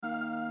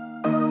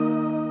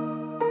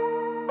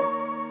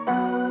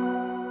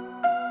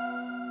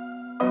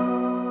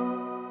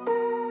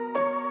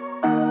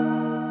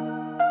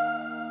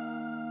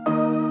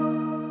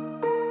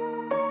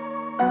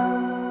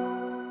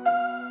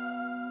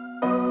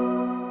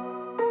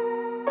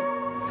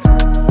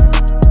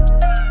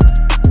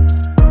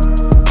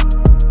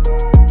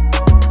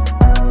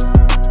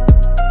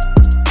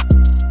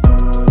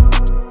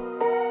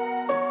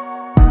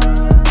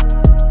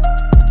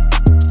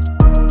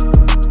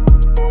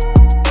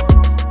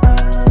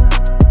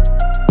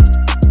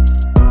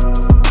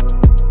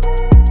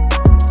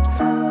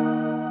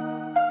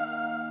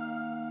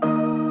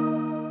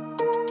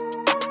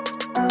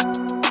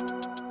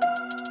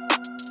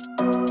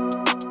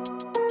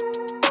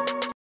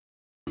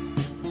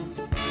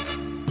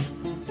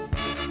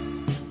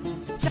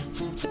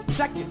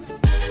Check it.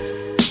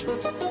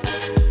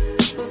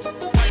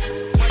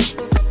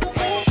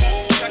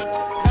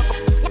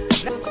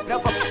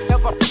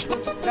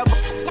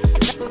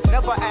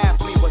 Never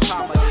ask me what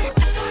time it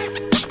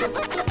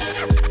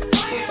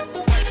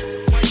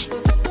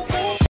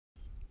is.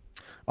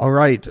 All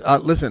right.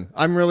 Listen,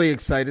 I'm really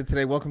excited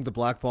today. Welcome to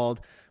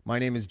Blackballed. My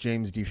name is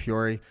James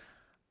DiFiore.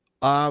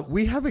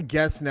 We have a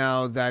guest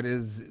now that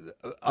is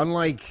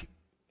unlike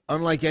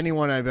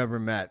anyone I've ever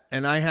met.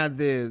 And I had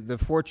the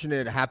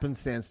fortunate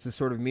happenstance to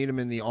sort of meet him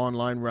in the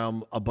online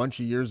realm a bunch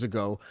of years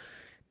ago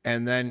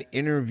and then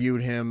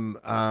interviewed him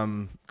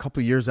a couple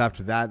of years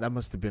after that. That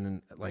must have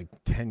been like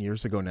 10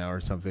 years ago now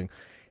or something.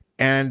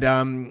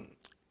 And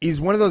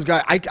he's one of those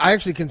guys. I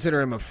actually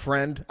consider him a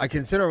friend. I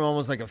consider him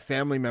almost like a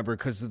family member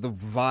because of the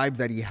vibe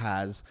that he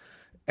has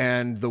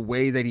and the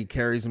way that he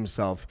carries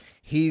himself.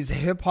 He's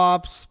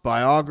hip-hop's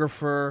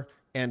biographer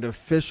and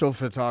official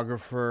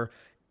photographer.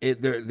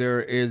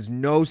 There is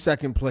no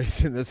second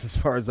place in this as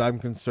far as I'm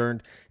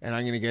concerned, and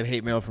I'm going to get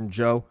hate mail from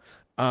Joe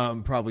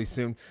probably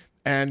soon.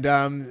 And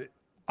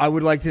I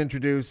would like to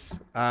introduce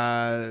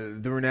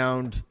the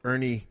renowned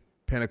Ernie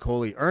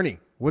Paniccoli. Ernie,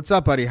 what's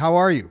up, buddy? How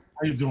are you?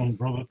 How you doing,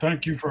 brother?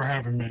 Thank you for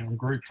having me. I'm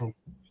grateful.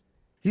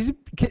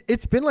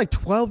 It's been like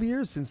 12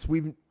 years since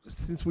we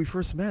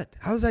first met.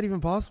 How is that even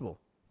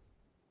possible?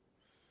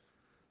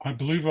 I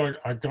believe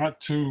I got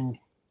to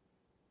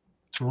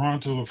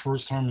Toronto the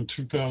first time in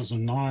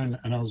 2009,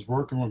 and I was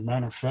working with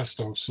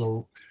Manifesto,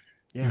 so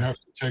you have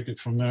to take it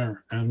from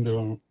there.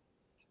 And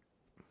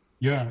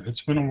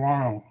it's been a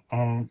while.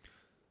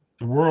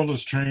 The world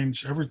has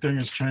changed, everything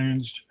has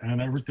changed, and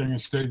everything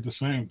has stayed the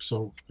same,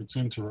 so it's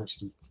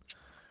interesting.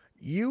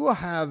 You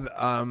have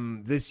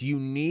this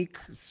unique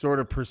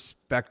sort of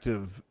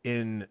perspective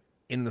in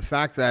the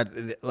fact that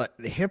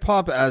hip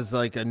hop as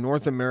like a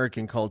North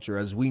American culture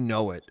as we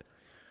know it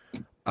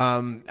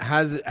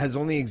has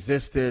only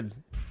existed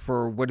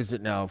for, what is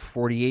it now,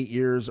 48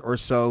 years or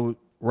so,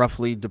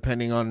 roughly,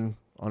 depending on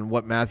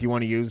what math you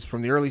want to use,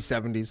 from the early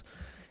 70s.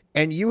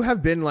 And you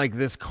have been like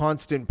this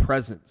constant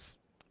presence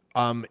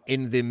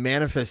in the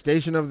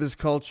manifestation of this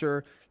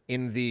culture,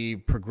 in the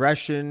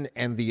progression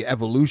and the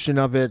evolution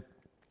of it,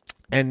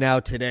 and now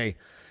today.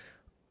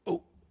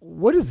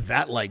 What is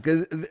that like?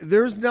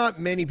 There's not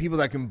many people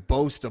that can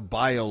boast a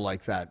bio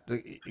like that,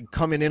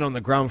 coming in on the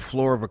ground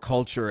floor of a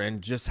culture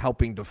and just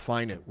helping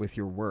define it with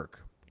your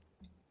work.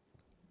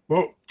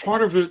 Well,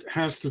 part of it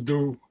has to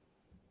do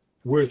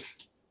with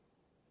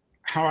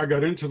how I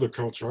got into the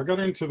culture. I got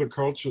into the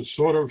culture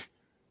sort of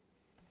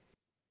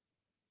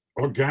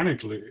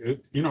organically.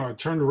 I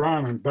turned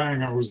around and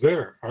bang, I was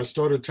there. I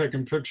started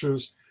taking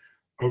pictures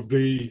of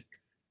the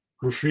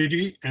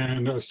graffiti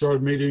and I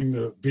started meeting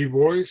the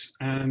b-boys,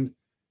 and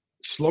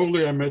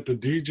slowly I met the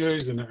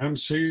DJs and the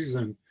MCs,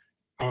 and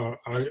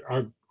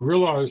I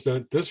realized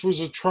that this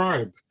was a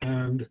tribe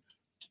and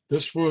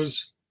this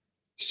was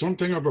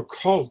something of a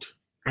cult,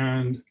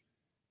 and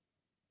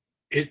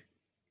it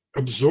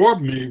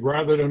absorbed me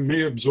rather than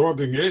me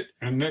absorbing it.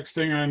 And next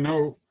thing I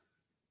know,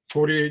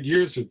 48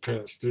 years had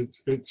passed.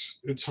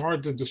 It's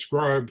hard to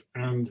describe,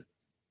 and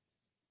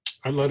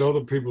I let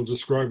other people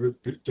describe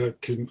it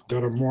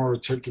that are more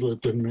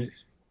articulate than me.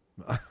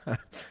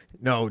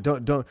 No,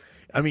 don't.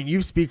 I mean,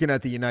 you speaking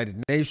at the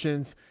United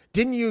Nations.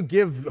 Didn't you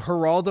give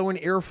Geraldo an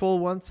earful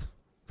once?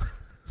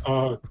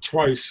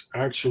 Twice,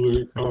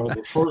 actually.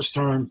 The first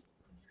time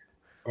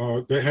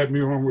they had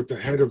me on with the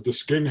head of the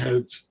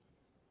skinheads,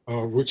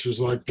 which is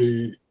like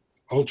the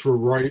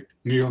ultra-right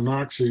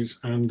neo-Nazis.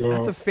 And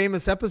that's a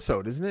famous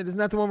episode, isn't it? Isn't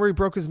that the one where he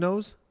broke his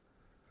nose?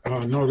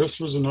 No, this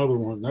was another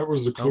one. That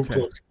was the Ku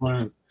Klux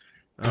Klan.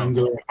 And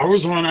I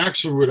was on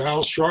actually with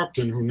Al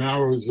Sharpton, who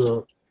now is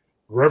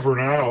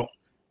Reverend Al.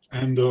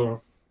 And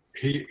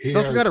he's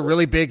also got a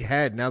really big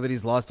head now that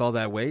he's lost all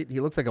that weight. He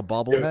looks like a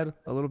bobblehead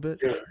a little bit.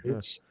 Yeah.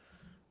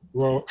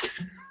 Well,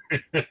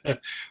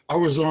 I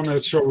was on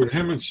that show with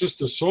him and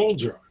Sister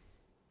Soldier.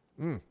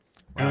 Wow.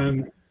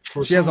 And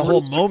she has a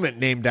whole moment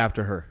named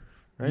after her,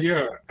 right?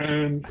 Yeah,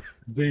 and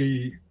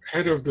the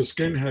head of the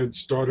skinheads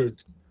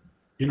started,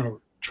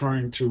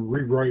 trying to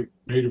rewrite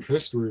Native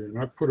history, and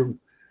I put him.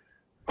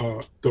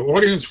 The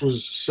audience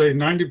was, say,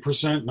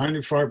 90%,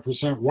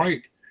 95%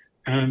 white,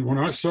 and when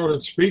I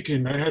started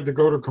speaking, they had to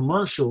go to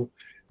commercial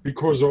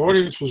because the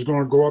audience was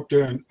going to go up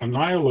there and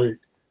annihilate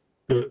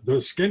the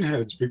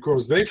skinheads,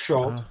 because they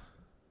felt,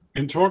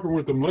 in talking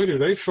with them later,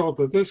 they felt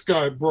that this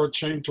guy brought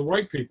shame to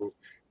white people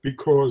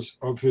because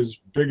of his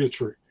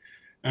bigotry.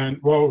 And,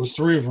 well, it was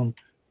three of them.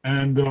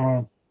 And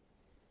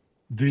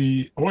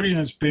the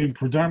audience, being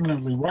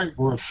predominantly white,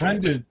 were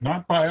offended,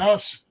 not by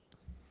us,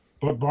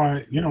 but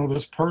by,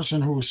 this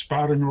person who was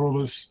spouting all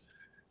this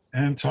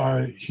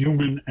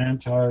anti-human,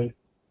 anti-God,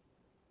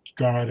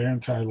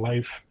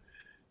 anti-life,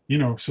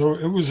 so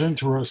it was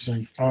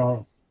interesting.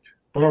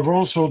 But I've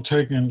also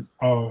taken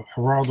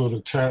Geraldo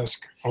to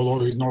task, although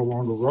he's no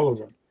longer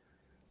relevant.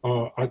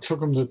 I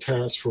took him to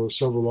task for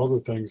several other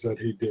things that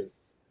he did,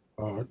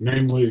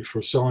 namely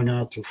for selling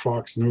out to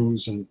Fox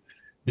News and,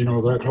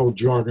 that whole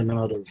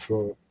juggernaut of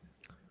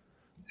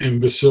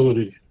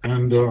imbecility,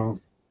 and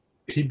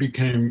he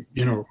became,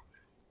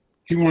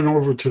 he went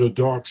over to the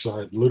dark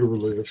side,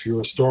 literally. If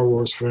you're a Star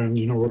Wars fan,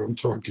 you know what I'm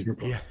talking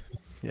about. Yeah,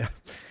 yeah.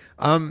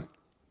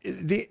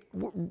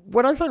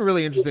 What I find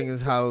really interesting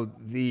is how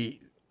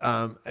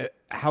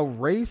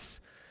race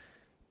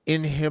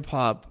in hip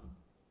hop.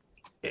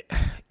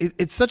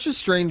 It's such a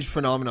strange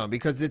phenomenon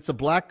because it's a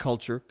black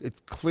culture.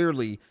 It's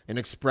clearly an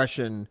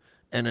expression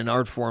and an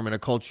art form and a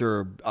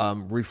culture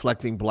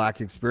reflecting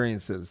black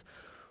experiences.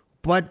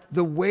 But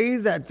the way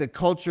that the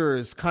culture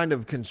is kind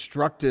of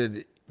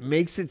constructed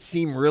makes it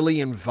seem really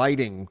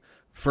inviting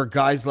for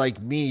guys like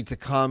me to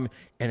come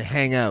and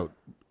hang out,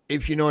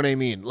 if you know what I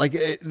mean.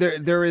 Like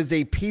there is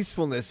a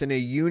peacefulness and a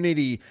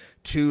unity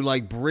to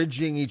like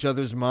bridging each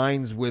other's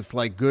minds with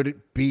like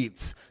good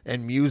beats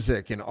and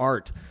music and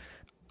art.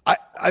 I,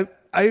 I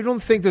I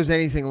don't think there's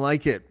anything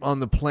like it on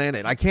the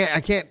planet. I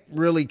can't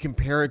really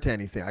compare it to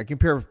anything. I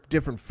compare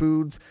different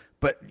foods,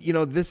 but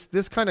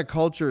this kind of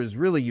culture is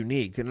really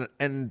unique,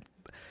 and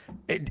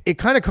it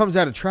kind of comes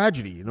out of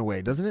tragedy in a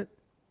way, doesn't it?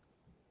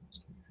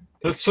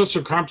 That's such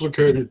a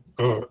complicated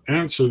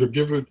answer to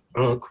give it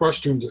a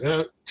question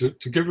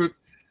to give it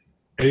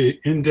a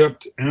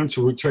in-depth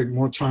answer would take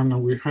more time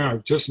than we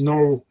have. Just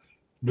know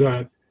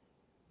that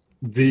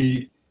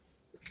the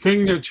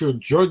thing that you're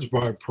judged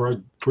by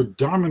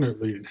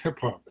predominantly in hip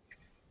hop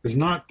is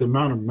not the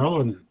amount of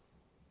melanin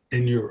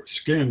in your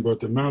skin, but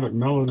the amount of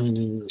melanin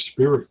in your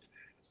spirit.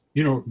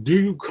 Do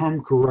you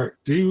come correct?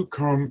 Do you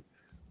come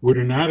with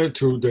an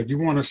attitude that you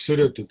want to sit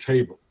at the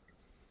table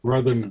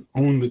rather than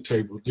own the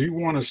table? Do you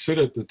want to sit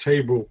at the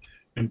table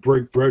and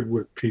break bread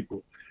with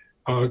people?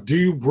 Do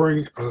you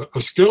bring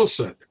a skill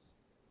set?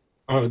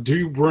 Do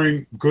you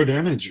bring good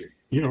energy?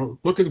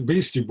 Look at the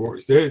Beastie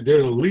Boys. They're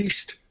the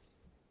least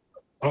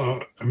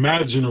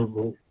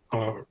imaginable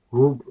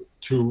group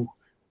to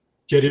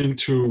get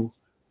into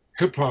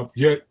hip hop,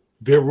 yet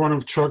they're one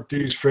of Chuck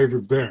D's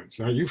favorite bands.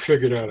 Now you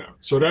figure that out.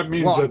 So that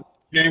means that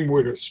they came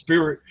with a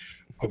spirit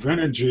of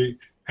energy,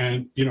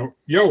 and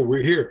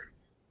we're here.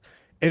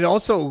 And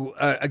also,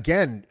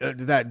 again,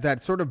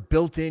 that sort of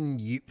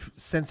built-in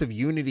sense of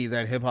unity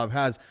that hip hop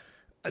has.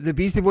 The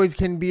Beastie Boys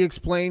can be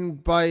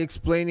explained by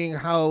explaining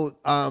how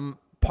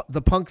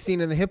the punk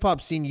scene and the hip hop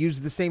scene use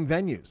the same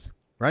venues,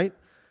 right?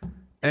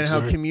 And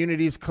how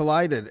communities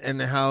collided, and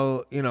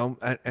how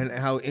and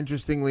how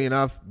interestingly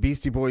enough,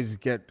 Beastie Boys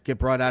get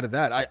brought out of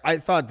that. I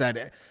thought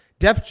that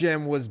Def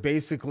Jam was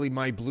basically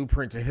my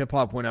blueprint to hip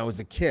hop when I was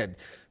a kid,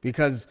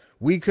 because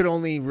we could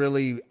only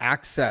really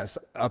access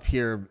up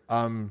here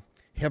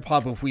hip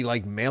hop if we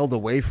like mailed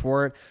away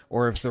for it,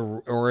 or if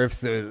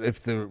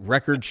the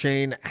record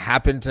chain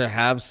happened to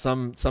have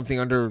something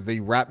under the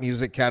rap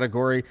music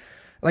category.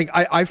 Like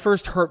I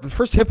first heard the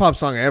first hip hop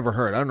song I ever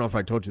heard. I don't know if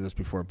I told you this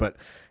before, but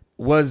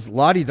was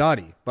Lottie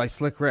Dottie by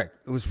Slick Rick.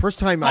 It was the first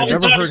time I've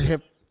ever heard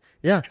hip.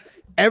 Yeah.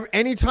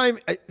 Anytime.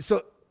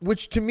 So,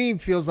 which to me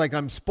feels like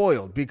I'm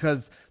spoiled,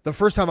 because the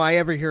first time I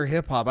ever hear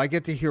hip hop, I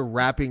get to hear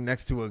rapping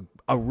next to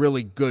a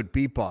really good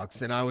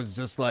beatbox. And I was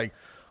just like,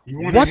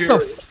 what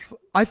the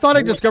I thought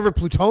I discovered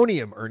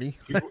plutonium, Ernie.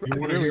 You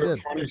want to hear a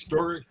funny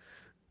story?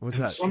 What's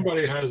that?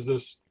 Somebody has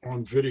this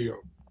on video.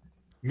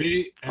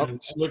 Me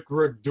and Slick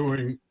Rick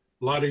doing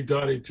Lottie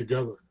Dottie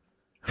together.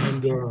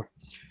 And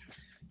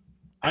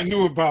I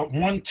knew about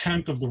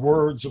 1/10 of the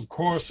words. Of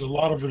course, a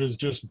lot of it is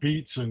just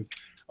beats, and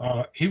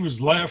he was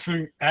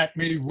laughing at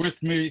me,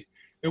 with me.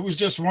 It was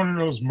just one of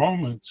those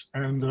moments,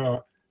 and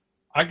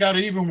I got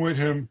even with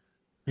him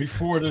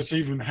before this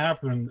even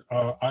happened.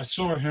 I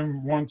saw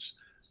him once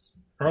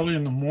early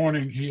in the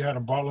morning. He had a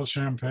bottle of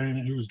champagne,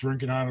 and he was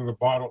drinking out of the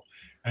bottle,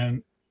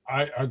 and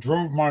I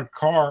drove my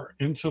car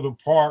into the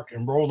park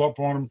and rolled up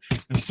on him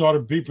and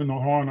started beeping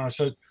the horn. I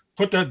said,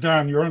 "Put that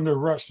down, you're under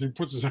arrest." And he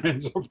puts his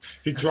hands up,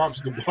 he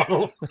drops the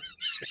bottle.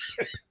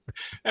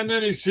 And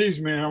then he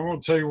sees me, and I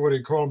won't tell you what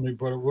he called me,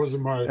 but it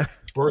wasn't my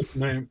birth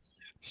name.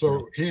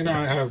 So he and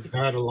I have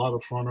had a lot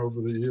of fun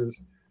over the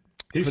years.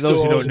 For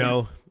those who don't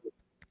know.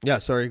 Yeah,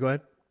 sorry, go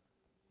ahead.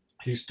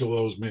 He still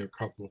owes me a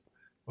couple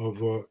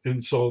of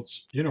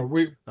insults.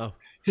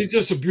 He's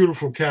just a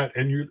beautiful cat,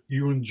 and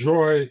you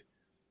enjoy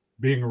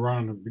being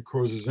around him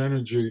because his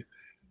energy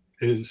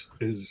is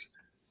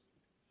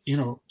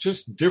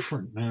just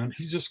different, man.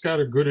 He's just got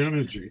a good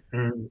energy.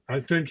 And I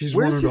think he's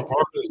one of the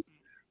artists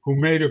who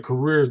made a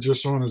career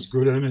just on his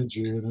good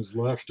energy and his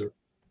laughter.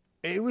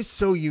 It was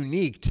so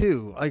unique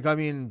too. Like, I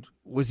mean,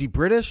 was he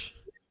British?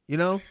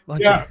 Yeah.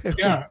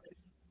 Let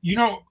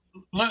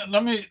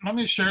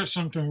me share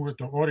something with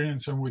the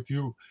audience and with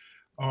you.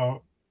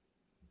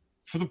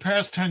 For the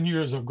past 10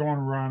 years, I've gone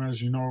around,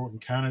 as you know, in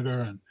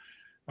Canada and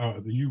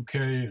the UK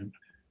and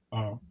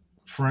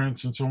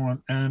France and so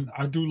on, and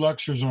I do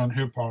lectures on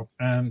hip hop.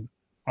 And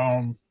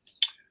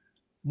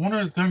one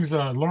of the things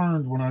that I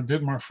learned when I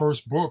did my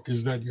first book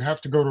is that you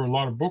have to go to a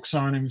lot of book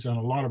signings and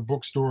a lot of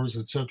bookstores,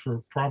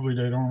 etc. Probably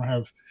they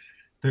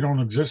don't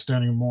exist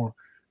anymore.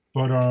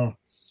 But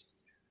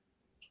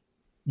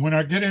when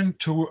I get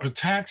into a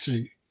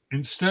taxi,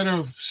 instead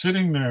of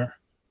sitting there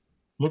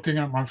looking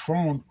at my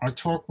phone, I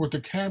talk with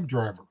the cab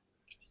driver.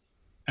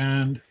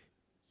 And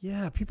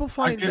Yeah, people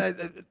find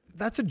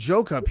that's a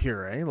joke up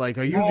here, eh? Like,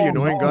 are you No, the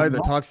annoying no, guy that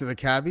no. talks to the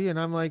cabbie? And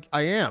I'm like,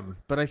 I am,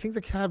 but I think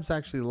the cabs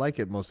actually like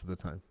it most of the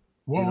time.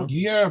 Well,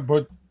 yeah,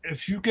 but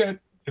if you get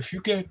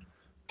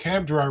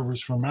cab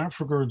drivers from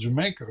Africa or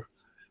Jamaica,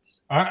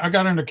 I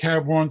got in a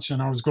cab once and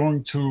I was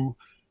going to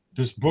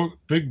this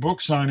big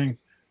book signing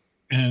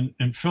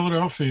in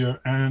Philadelphia,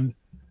 and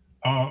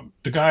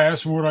the guy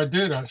asked me what I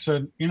did. I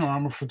said,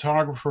 I'm a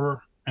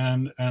photographer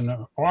and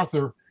an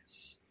author,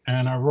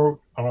 and I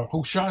wrote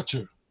 "Who Shot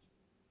You?"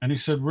 And he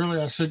said,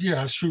 "Really?" I said,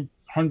 "Yeah, I shoot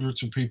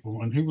hundreds of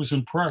people," and he was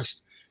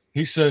impressed.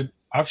 He said,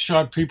 "I've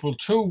shot people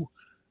too."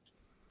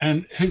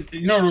 And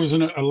there was a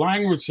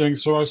language thing.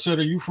 So I said,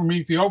 "Are you from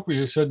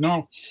Ethiopia?" He said,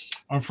 "No,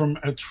 I'm from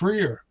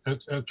Eritrea."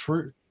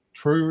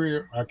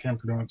 Eritrea, I can't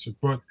pronounce it.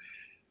 But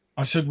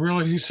I said,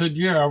 "Really?" He said,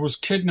 "Yeah, I was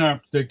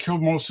kidnapped. They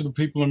killed most of the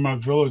people in my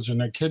village,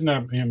 and they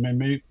kidnapped me and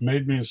they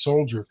made me a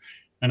soldier.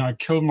 And I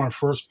killed my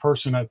first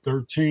person at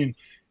 13.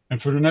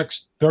 And for the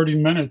next 30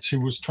 minutes, he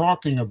was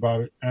talking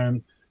about it.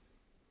 And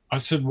I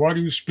said, "Why do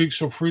you speak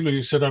so freely?"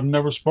 He said, "I've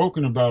never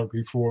spoken about it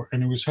before."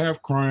 And he was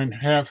half crying,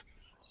 half.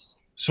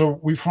 So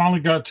we finally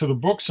got to the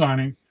book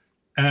signing,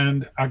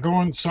 and I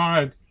go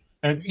inside,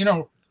 and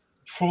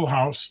full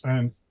house,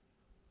 and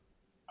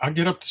I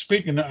get up to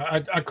speak, and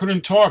I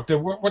couldn't talk.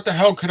 What the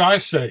hell could I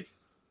say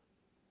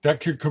that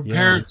could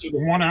compare to the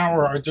 1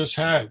 hour I just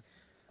had?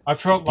 I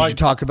felt Did you like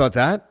talk about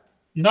that?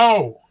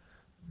 no,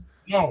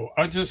 no.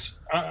 I just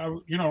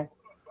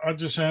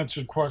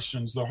answered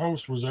questions. The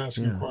host was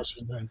asking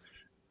questions,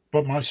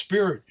 but my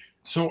spirit.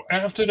 So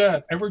after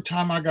that, every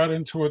time I got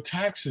into a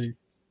taxi,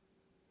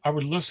 I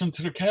would listen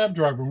to the cab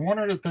driver. One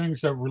of the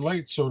things that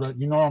relates, so that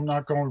I'm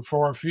not going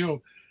far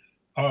afield,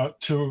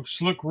 to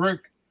Slick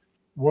Rick,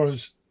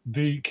 was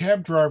the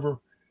cab driver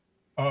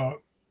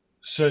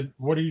said,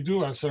 "What do you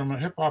do?" I said, "I'm a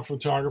hip hop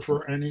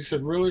photographer." And he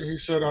said, "Really?" He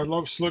said, "I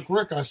love Slick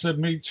Rick." I said,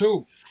 "Me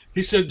too."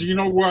 He said, "Do you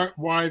know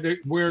why they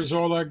wears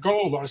all that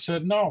gold?" I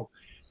said, "No."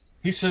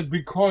 He said,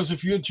 "Because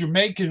if you're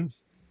Jamaican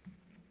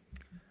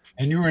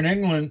and you're in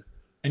England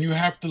and you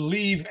have to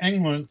leave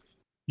England,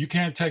 you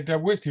can't take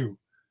that with you.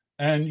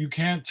 And you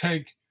can't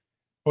take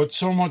but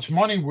so much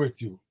money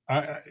with you.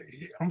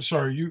 I'm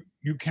sorry,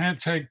 you can't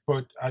take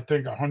but I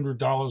think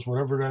 $100,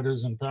 whatever that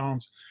is in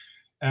pounds."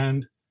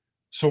 And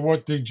so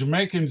what the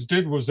Jamaicans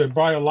did was they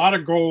buy a lot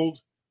of gold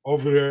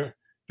over there,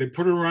 they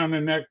put it around their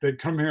neck, they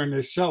come here and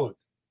they sell it.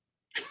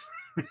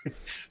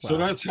 So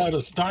that's how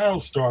the style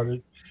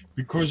started,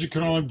 because you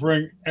can only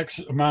bring X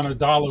amount of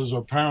dollars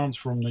or pounds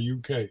from the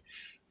UK.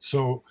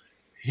 So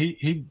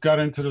he got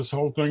into this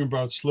whole thing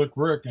about Slick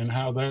Rick and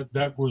how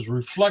that was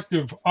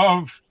reflective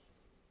of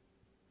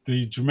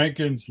the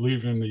Jamaicans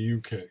leaving the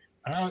UK.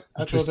 I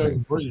thought that was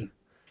brilliant.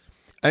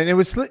 And it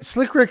was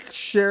Slick Rick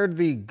shared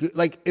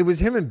it was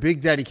him and Big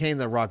Daddy Kane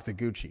that rocked the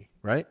Gucci,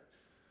 right?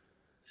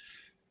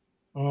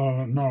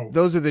 No.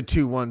 Those are the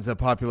two ones that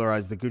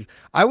popularized the Gucci.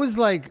 I was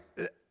like,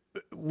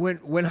 when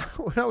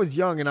I was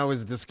young and I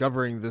was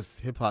discovering this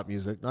hip hop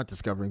music, not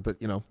discovering, but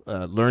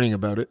learning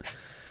about it.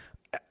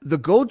 The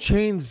gold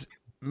chains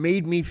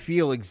made me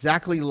feel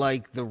exactly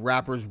like the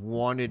rappers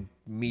wanted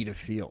me to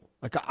feel.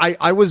 Like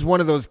I was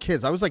one of those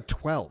kids. I was like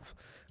 12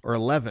 or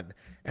 11.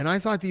 And I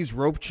thought these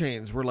rope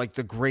chains were like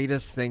the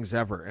greatest things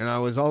ever. And I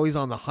was always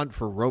on the hunt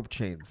for rope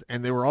chains,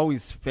 and they were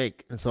always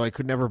fake. And so I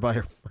could never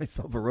buy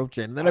myself a rope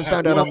chain. And then I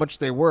found out how much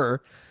they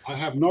were. I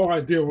have no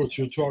idea what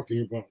you're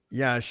talking about.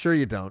 Yeah, sure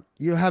you don't.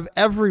 You have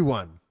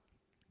everyone.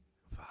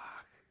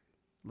 Fuck.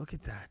 Look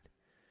at that.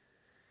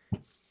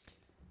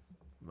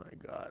 My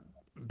God.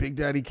 Big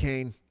Daddy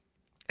Kane.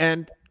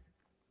 And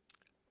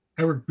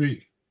Eric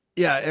B.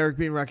 Yeah, Eric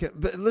B. and Rakim.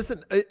 But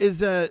listen,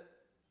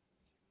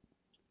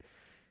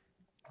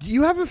 do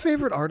you have a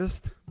favorite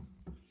artist?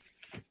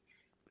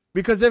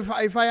 Because if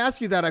I ask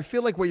you that, I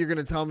feel like what you're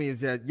going to tell me is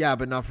that, yeah,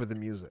 but not for the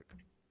music.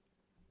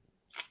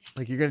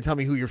 Like, you're going to tell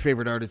me who your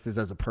favorite artist is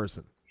as a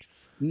person.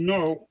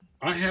 No,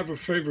 I have a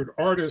favorite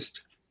artist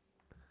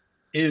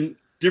in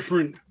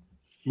different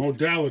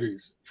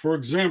modalities. For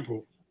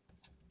example,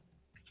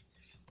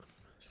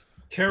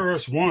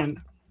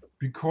 KRS-One,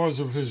 because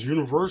of his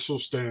universal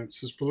stance,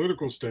 his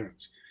political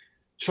stance.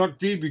 Chuck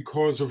D,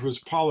 because of his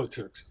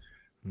politics.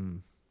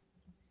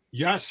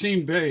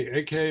 Yasin Bey,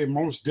 aka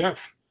Mos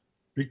Def,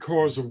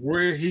 because of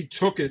where he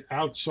took it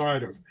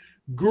outside of.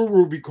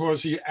 Guru,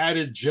 because he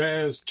added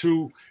jazz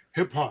to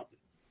hip hop.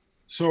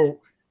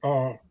 So,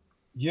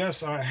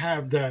 yes, I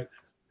have that.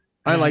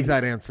 I like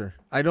that answer.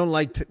 I don't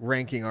like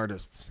ranking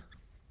artists.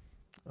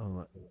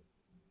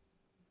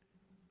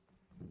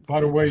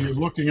 By the way, you're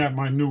looking at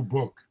my new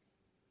book.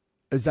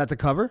 Is that the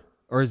cover,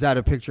 or is that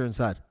a picture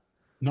inside?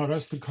 No,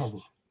 that's the cover.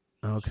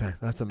 Okay,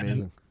 that's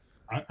amazing.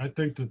 I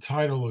think the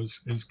title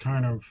is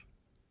kind of...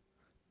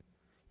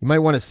 You might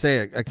want to say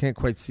it. I can't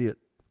quite see it.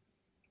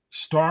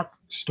 Stark,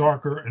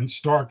 Starker, and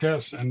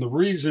Starkest. And the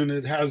reason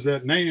it has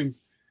that name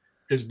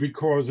is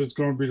because it's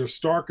going to be the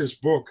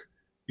starkest book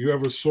you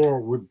ever saw,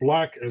 with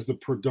black as the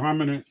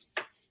predominant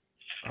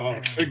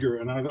figure.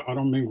 And I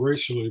don't mean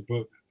racially,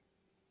 but...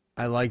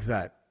 I like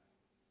that.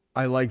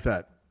 I like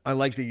that. I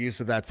like the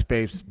use of that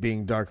space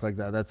being dark like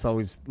that. That's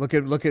always look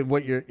at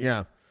what you're.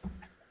 Yeah.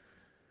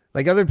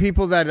 Like other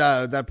people that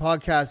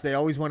podcast, they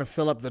always want to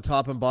fill up the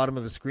top and bottom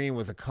of the screen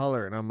with a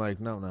color, and I'm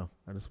like, no,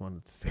 I just want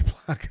it to stay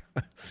black.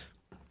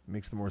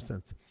 Makes the more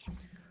sense,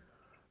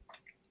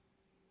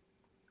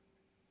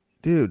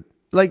 dude.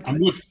 Like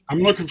I'm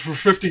looking for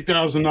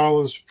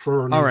 $50,000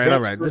 for an all right.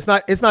 It's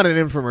not an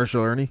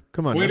infomercial, Ernie.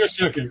 Come on. Wait a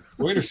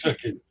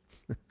second.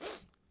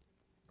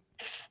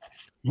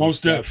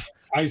 Most Def,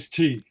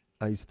 Ice-T.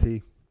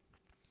 Ice-T.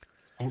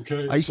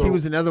 Okay. Ice-T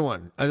was another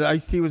one.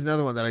 Ice-T was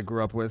another one that I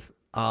grew up with.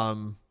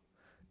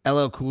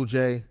 LL Cool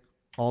J,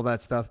 all that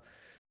stuff.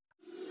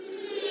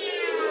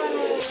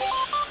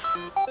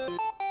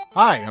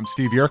 Hi, I'm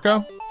Steve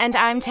Yerko. And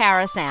I'm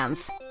Tara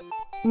Sands.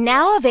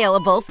 Now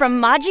available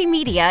from Maji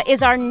Media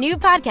is our new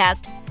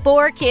podcast,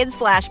 4Kids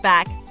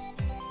Flashback.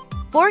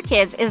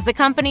 4Kids is the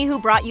company who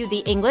brought you the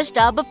English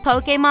dub of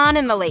Pokemon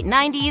in the late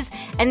 90s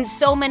and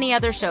so many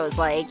other shows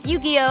like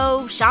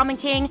Yu-Gi-Oh!, Shaman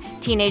King,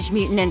 Teenage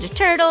Mutant Ninja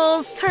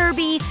Turtles,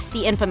 Kirby,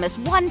 the infamous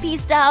One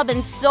Piece dub,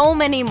 and so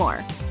many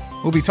more.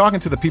 We'll be talking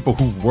to the people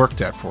who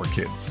worked at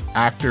 4Kids.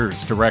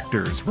 Actors,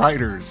 directors,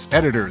 writers,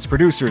 editors,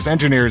 producers,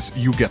 engineers,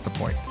 you get the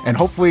point. And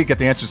hopefully get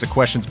the answers to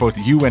questions both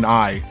you and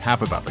I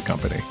have about the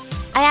company.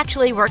 I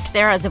actually worked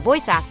there as a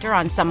voice actor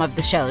on some of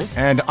the shows.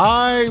 And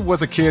I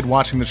was a kid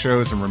watching the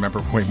shows and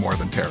remember way more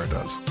than Tara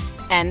does.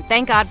 And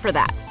thank God for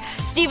that.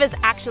 Steve is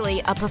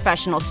actually a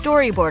professional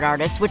storyboard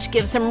artist, which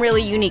gives some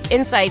really unique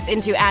insights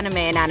into anime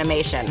and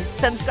animation.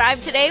 Subscribe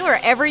today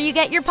wherever you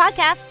get your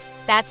podcasts.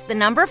 That's the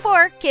number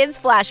 4 Kids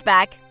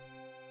Flashback.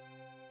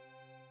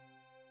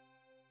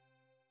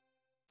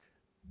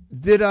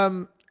 Did I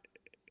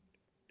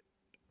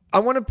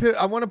want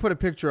to put a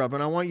picture up,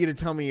 and I want you to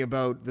tell me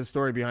about the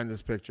story behind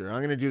this picture. I'm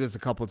going to do this a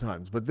couple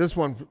times, but this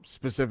one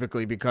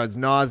specifically because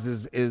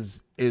Nas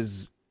is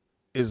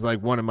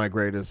like one of my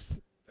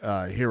greatest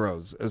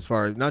heroes as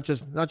far as not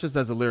just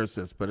as a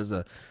lyricist, but as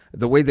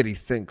the way that he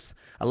thinks.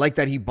 I like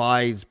that he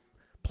buys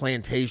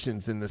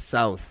plantations in the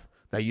South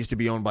that used to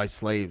be owned by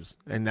slaves,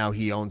 and now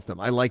he owns them.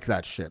 I like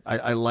that shit.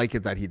 I like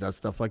it that he does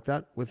stuff like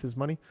that with his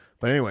money.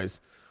 But anyways.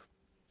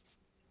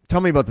 Tell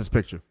me about this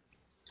picture.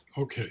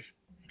 Okay.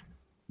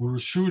 We were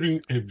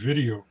shooting a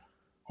video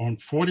on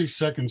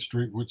 42nd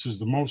Street, which is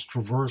the most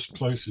traversed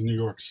place in New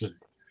York City.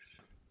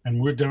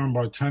 And we're down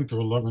by 10th or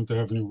 11th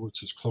Avenue,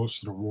 which is close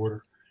to the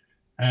water.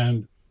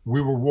 And we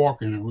were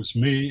walking. It was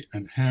me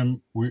and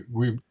him. We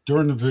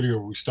during the video,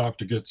 we stopped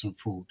to get some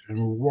food. And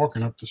we were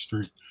walking up the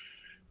street.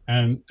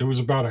 And there was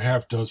about a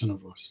half dozen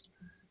of us.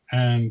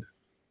 And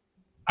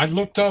I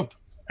looked up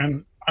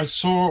and I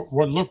saw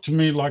what looked to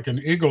me like an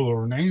eagle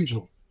or an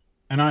angel.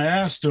 And I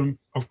asked him,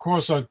 of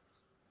course, I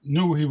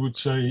knew he would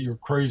say, "You're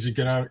crazy,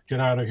 get out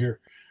of here."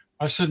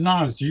 I said,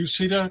 "Nas, do you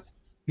see that?"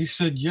 He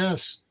said,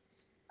 "Yes,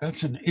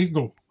 that's an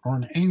eagle or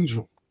an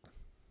angel."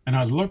 And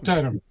I looked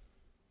at him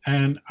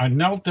and I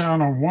knelt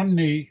down on one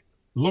knee,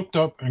 looked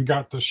up and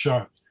got the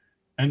shot.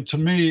 And to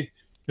me,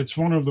 it's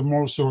one of the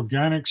most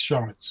organic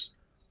shots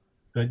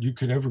that you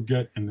could ever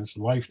get in this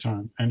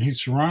lifetime. And he's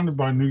surrounded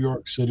by New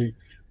York City,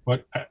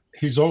 but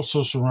he's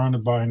also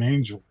surrounded by an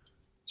angel.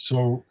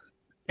 So,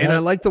 and I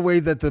like the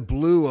way that the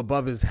blue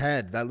above his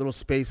head, that little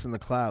space in the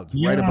clouds,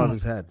 right above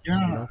his head.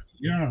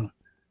 Yeah.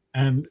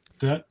 And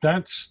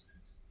that's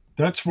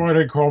why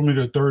they call me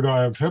the third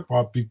eye of hip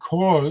hop,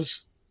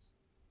 because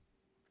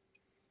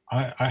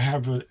I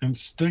have an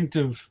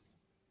instinctive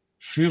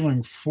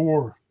feeling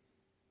for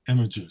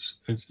images.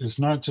 It's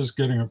not just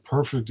getting a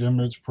perfect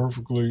image,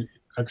 perfectly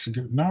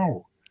executed.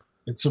 No,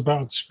 it's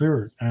about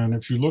spirit. And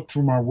if you look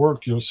through my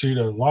work, you'll see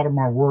that a lot of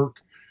my work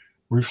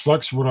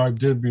reflects what I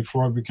did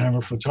before I became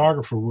a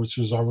photographer, which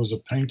is I was a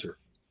painter.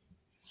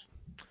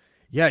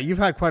 Yeah, you've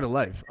had quite a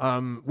life.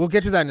 We'll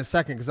get to that in a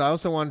second because I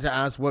also wanted to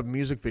ask what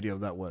music video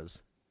that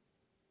was.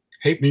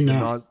 Hate Me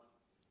Now.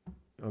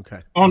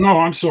 Okay. Oh,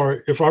 no, I'm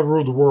sorry. If I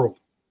Ruled the World.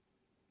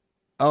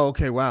 Oh,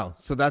 okay. Wow.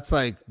 So that's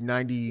like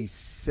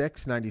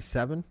 96,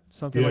 97,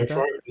 something like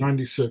that?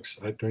 96,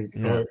 I think.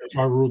 Yeah. If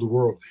I Ruled the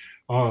World.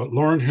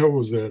 Lauryn Hill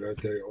was there that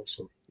day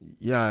also.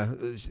 Yeah,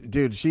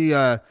 dude, she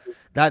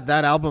that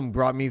album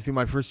brought me through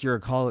my first year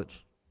of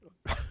college.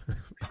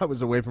 I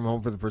was away from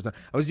home for the first time.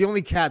 I was the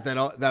only cat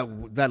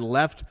that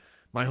left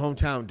my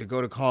hometown to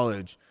go to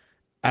college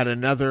at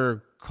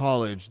another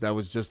college that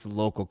was just a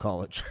local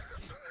college.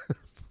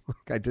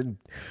 I didn't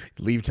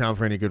leave town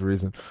for any good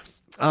reason.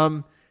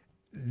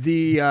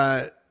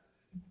 The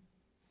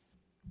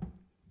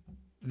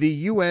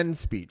UN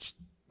speech.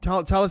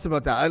 Tell us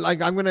about that.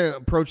 I'm going to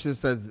approach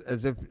this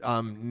as if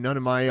none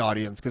of my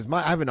audience, because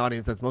I have an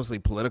audience that's mostly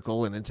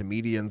political and into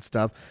media and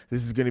stuff.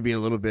 This is going to be a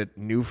little bit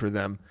new for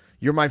them.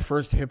 You're my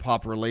first hip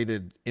hop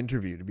related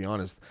interview, to be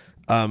honest,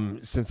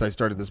 since I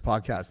started this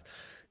podcast.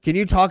 Can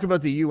you talk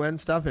about the UN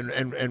stuff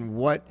and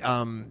what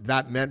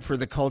that meant for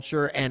the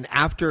culture? And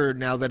after,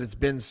 now that it's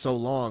been so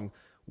long,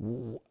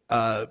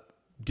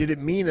 did it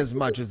mean as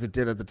much as it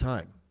did at the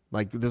time?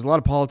 Like, there's a lot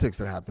of politics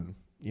that happen,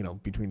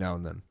 between now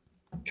and then.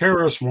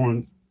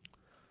 KRS-One,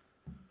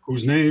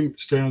 whose name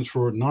stands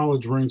for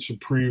Knowledge Reigns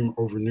Supreme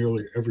Over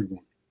Nearly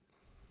Everyone,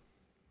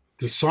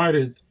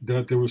 decided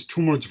that there was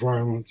too much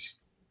violence,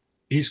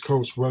 East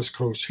Coast, West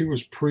Coast. He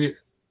was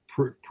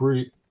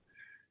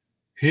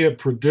he had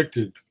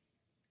predicted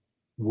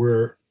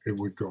where it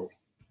would go.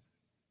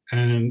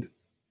 And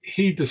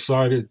he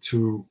decided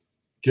to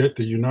get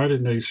the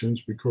United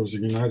Nations, because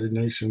the United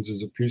Nations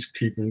is a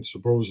peacekeeping,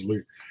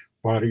 supposedly,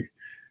 body,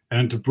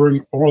 and to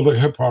bring all the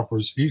hip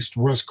hoppers, East,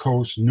 West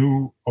Coast,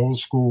 new, old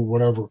school,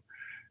 whatever,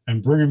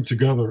 and bring them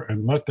together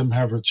and let them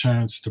have a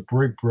chance to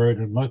break bread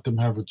and let them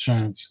have a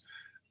chance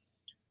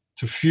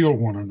to feel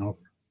one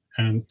another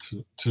and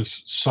to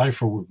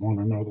cipher with one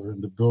another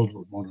and to build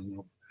with one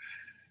another.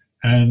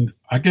 And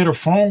I get a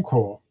phone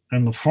call,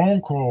 and the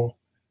phone call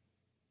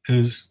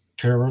is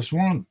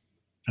KRS-One.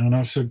 And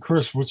I said,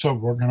 Chris, what's up?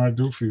 What can I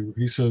do for you?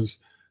 He says,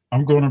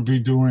 I'm going to be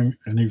doing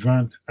an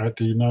event at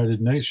the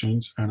United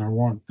Nations, and I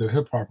want the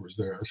hip hoppers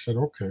there. I said,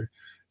 okay,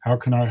 how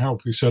can I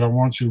help? He said, I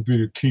want you to be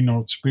the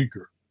keynote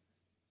speaker.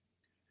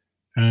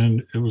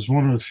 And it was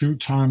one of the few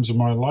times in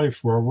my life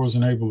where I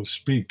wasn't able to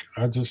speak.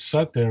 I just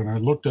sat there and I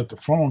looked at the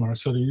phone. I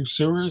said, are you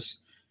serious?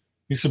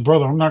 He said,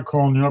 brother, I'm not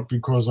calling you up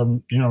because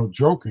I'm,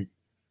 joking.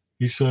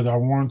 He said, I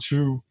want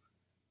you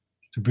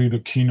to be the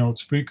keynote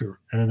speaker.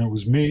 And it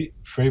was me,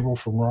 Fable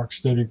from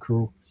Rocksteady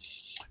Crew.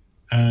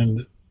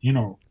 And,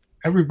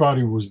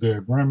 everybody was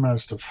there.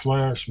 Grandmaster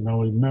Flash,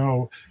 Melly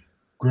Mel,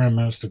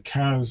 Grandmaster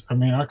Kaz. I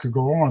mean, I could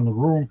go on. The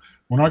room,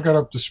 when I got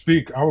up to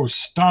speak, I was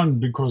stunned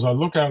because I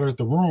look out at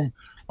the room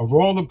of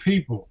all the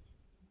people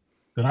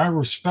that I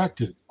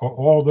respected are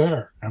all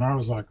there. And I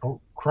was like,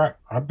 oh, crap,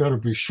 I better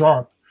be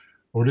sharp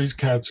or these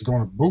cats are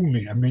going to boo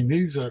me. I mean,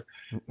 these are,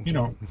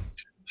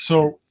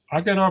 So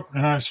I got up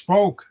and I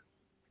spoke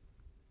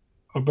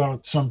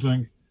about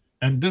something.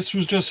 And this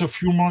was just a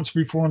few months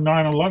before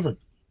 9/11,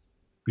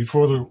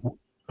 before the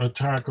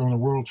attack on the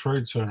World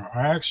Trade Center.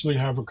 I actually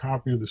have a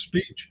copy of the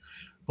speech.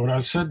 But I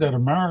said that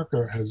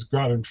America has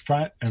gotten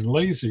fat and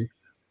lazy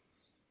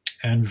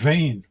and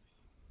vain.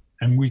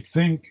 And we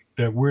think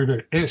that we're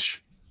the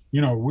ish.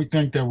 We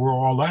think that we're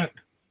all that.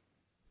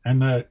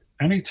 And that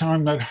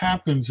anytime that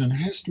happens in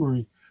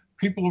history,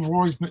 people have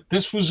always been,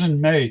 this was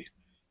in May.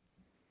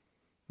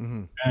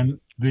 Mm-hmm. And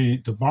the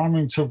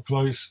bombing took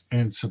place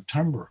in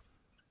September.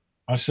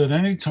 I said,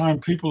 anytime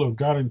people have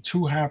gotten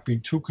too happy,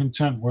 too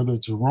content, whether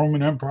it's a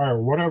Roman Empire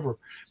or whatever,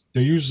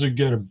 they usually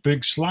get a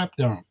big slap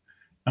down.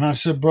 And I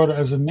said, but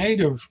as a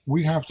native,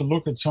 we have to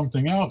look at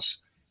something else.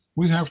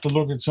 We have to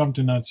look at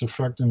something that's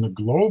affecting the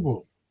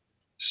global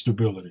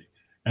stability.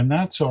 And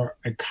that's our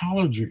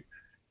ecology.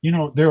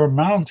 There are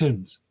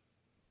mountains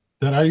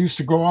that I used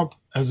to go up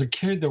as a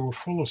kid that were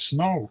full of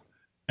snow.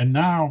 And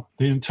now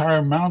the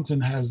entire mountain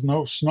has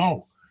no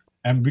snow.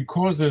 And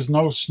because there's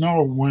no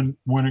snow,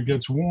 when it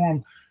gets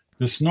warm,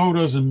 the snow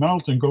doesn't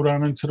melt and go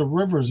down into the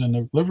rivers, and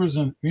the rivers,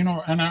 and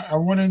I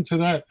went into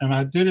that, and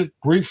I did it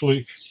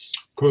briefly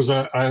because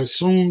I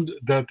assumed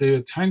that the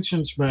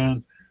attention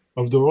span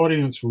of the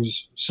audience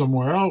was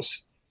somewhere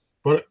else,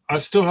 but I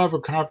still have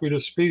a copy of the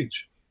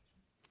speech.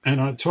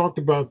 And I talked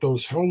about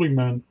those holy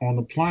men on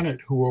the planet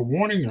who are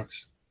warning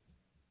us,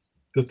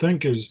 the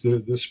thinkers,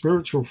 the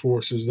spiritual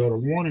forces that are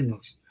warning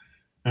us.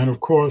 And of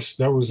course,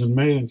 that was in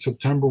May. and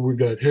September, we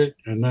got hit.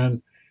 And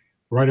then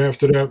right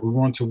after that, we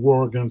went to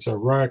war against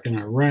Iraq and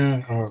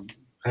Iran,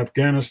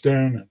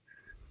 Afghanistan. And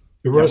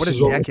the rest is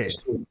all. Decade.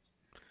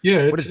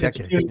 Yeah, what a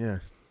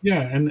decade.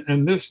 Yeah,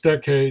 and this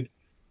decade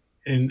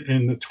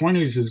in the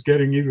 20s is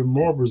getting even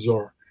more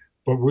bizarre.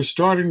 But we're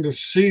starting to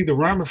see the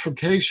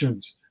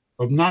ramifications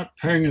of not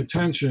paying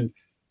attention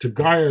to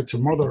Gaia, to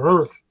Mother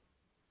Earth,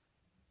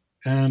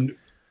 and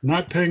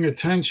not paying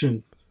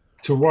attention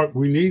to what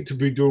we need to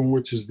be doing,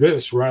 which is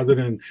this, rather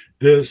than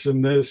this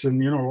and this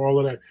and, all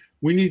of that.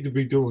 We need to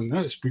be doing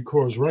this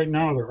because right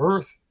now the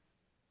Earth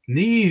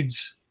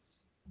needs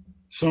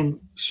some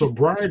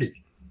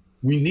sobriety.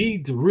 We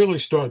need to really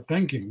start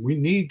thinking. We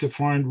need to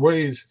find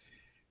ways,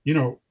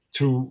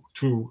 to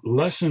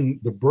lessen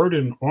the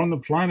burden on the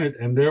planet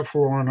and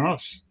therefore on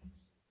us.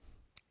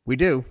 We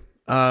do.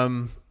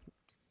 But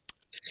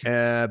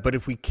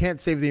if we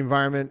can't save the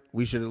environment,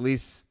 we should at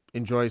least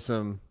enjoy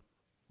some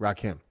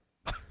Rakim.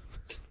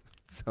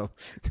 So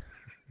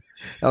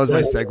that was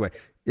my segue.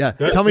 Yeah,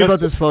 tell me about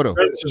this photo.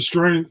 That's a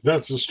strange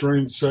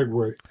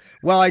segue.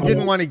 Well, I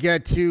didn't want to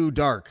get too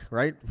dark,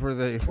 right?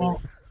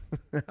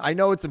 I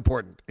know it's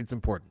important. It's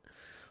important,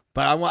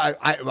 but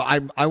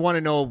I want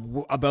to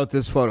know about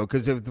this photo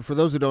because for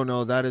those who don't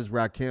know, that is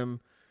Rakim.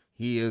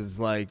 He is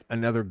like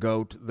another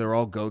goat. They're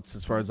all goats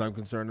as far as I'm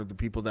concerned. Of the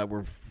people that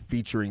we're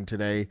featuring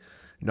today,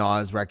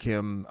 Nas,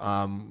 Rakim,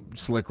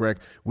 Slick Rick.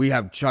 We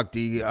have Chuck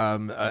D,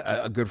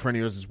 a good friend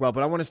of yours as well.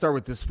 But I want to start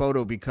with this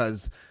photo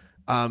because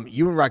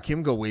you and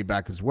Rakim go way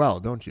back as well,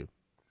 don't you?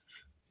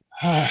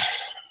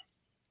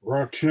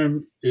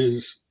 Rakim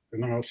is,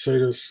 and I'll say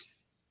this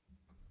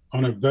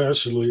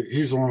unabashedly,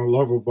 he's on a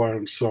level by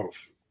himself.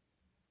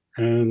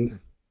 And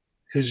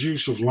his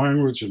use of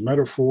language and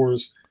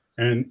metaphors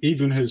and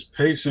even his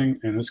pacing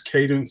and his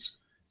cadence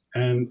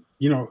and,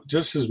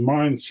 just his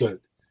mindset.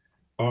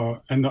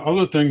 And the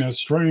other thing that's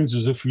strange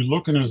is if you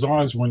look in his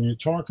eyes when you're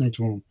talking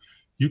to him,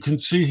 you can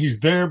see he's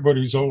there, but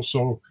he's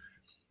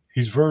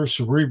very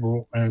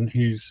cerebral, and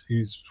he's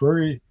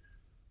very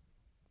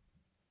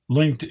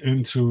linked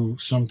into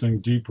something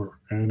deeper,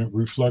 and it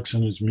reflects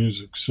in his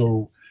music.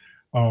 So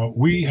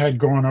we had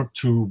gone up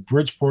to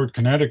Bridgeport,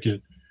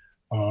 Connecticut,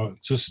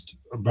 just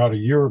about a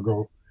year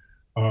ago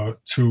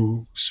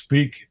to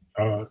speak.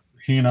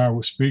 He and I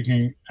were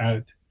speaking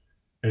at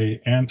a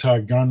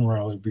anti-gun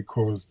rally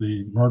because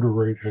the murder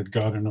rate had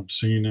gotten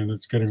obscene and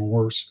it's getting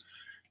worse.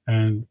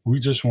 And we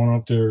just went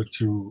up there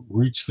to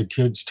reach the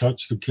kids,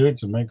 touch the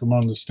kids, and make them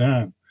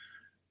understand,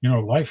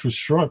 life is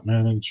short,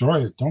 man.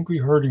 Enjoy it. Don't be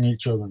hurting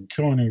each other and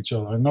killing each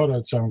other. I know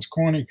that sounds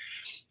corny,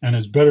 and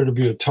it's better to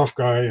be a tough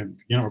guy and,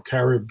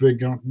 carry a big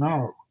gun.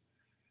 No.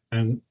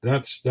 And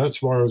that's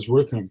why I was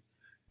with him.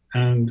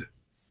 And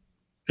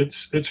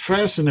it's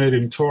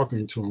fascinating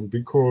talking to him,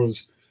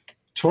 because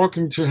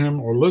talking to him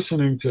or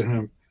listening to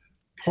him,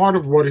 part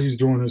of what he's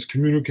doing is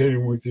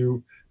communicating with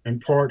you, and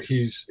part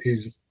he's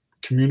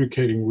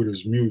communicating with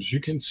his muse. You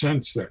can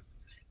sense that.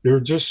 There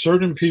are just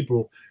certain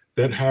people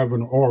that have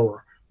an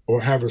aura,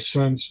 or have a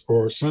sense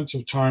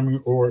of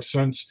timing, or a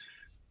sense,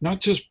 not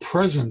just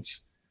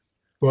presence,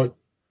 but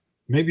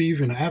maybe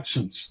even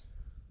absence.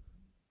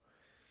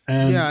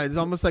 And yeah, it's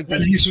almost like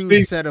there's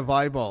two set of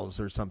eyeballs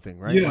or something,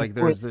 right? Yeah, like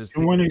there's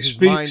when he his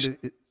speaks,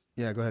 mind.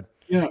 Yeah, go ahead.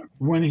 Yeah,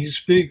 when he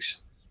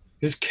speaks,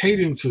 his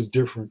cadence is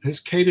different. His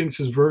cadence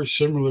is very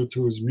similar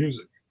to his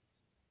music.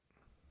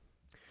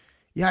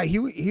 Yeah,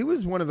 he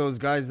was one of those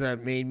guys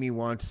that made me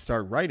want to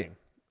start writing,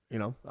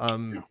 and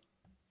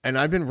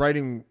I've been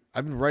writing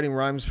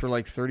rhymes for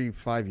like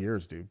 35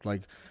 years, dude.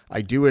 Like,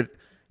 I do it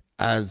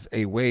as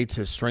a way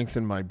to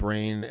strengthen my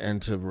brain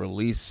and to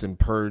release and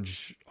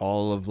purge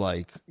all of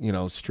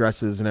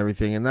stresses and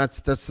everything. And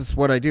that's just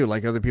what I do.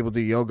 Like other people do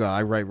yoga,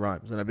 I write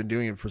rhymes, and I've been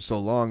doing it for so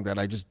long that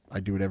I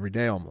do it every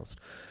day almost.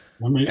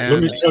 Let me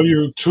tell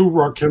you 2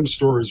 Rakim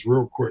stories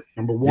real quick.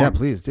 Number 1. Yeah,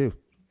 please do.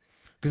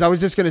 Because I was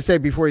just going to say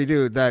before you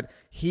do that,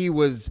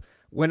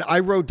 when I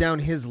wrote down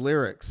his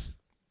lyrics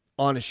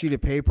on a sheet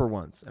of paper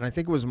once, and I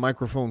think it was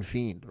Microphone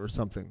Fiend or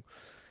something,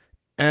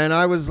 and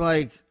I was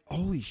like,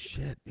 holy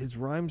shit, his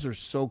rhymes are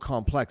so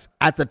complex.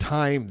 At the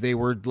time, they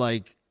were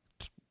like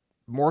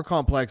more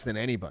complex than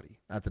anybody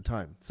at the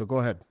time. So go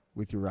ahead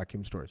with your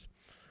Rakim stories.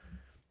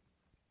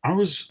 I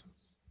was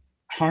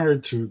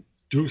hired to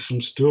do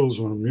some stills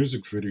on a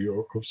music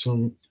video of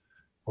some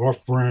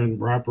off-brand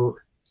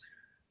rapper.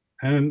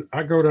 And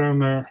I go down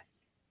there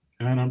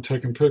and I'm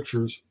taking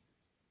pictures,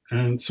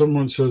 and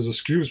someone says,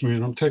 excuse me,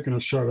 and I'm taking a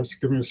shot. I said,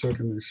 give me a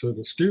second. They said,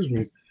 excuse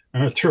me.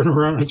 And I turn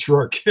around, it's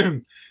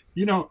Rakim,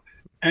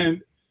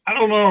 and I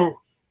don't know,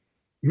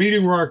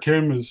 meeting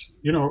Rakim is,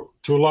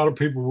 to a lot of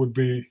people would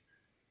be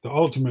the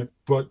ultimate,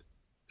 but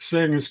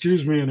saying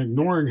excuse me and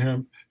ignoring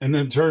him and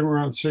then turning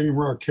around singing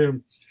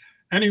Rakim.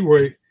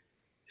 Anyway,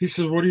 he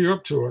says, what are you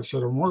up to? I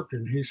said, I'm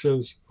working. He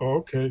says, oh,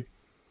 okay.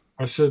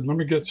 I said, let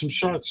me get some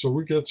shots. So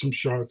we get some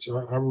shots.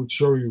 I would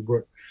show you,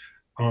 but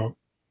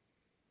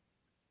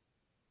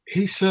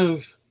he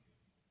says,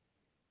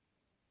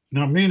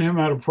 now me and him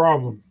had a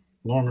problem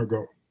long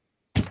ago.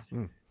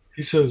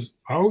 He says,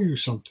 I owe you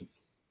something.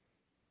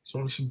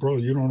 So I said, brother,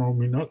 you don't owe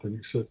me nothing.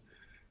 He said,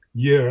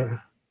 yeah.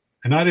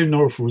 And I didn't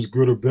know if it was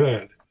good or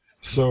bad.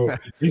 So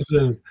he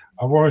says,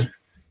 I want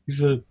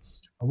you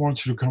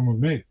to come with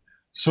me.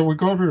 So we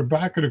go to the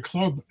back of the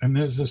club, and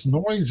there's this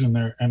noise in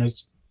there, and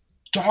it's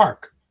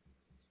dark.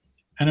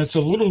 And it's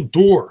a little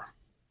door.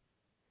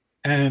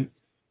 And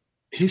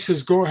he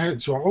says, go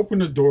ahead. So I open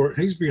the door.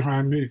 He's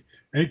behind me,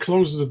 and he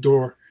closes the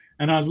door.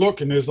 And I look,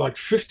 and there's like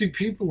 50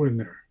 people in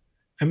there.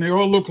 And they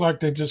all look like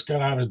they just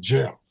got out of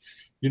jail.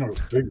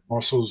 Big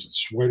muscles and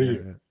sweaty,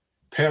 and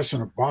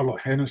passing a bottle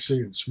of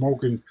Hennessy and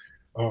smoking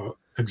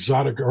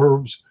exotic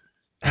herbs.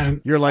 And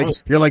you're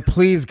like,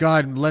 please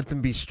God, let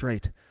them be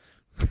straight.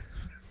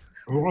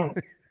 Well,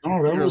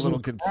 no, that you're was a little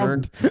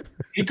concerned.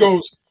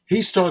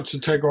 He starts to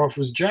take off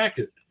his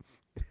jacket.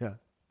 Yeah.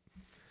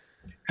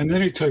 And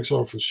then he takes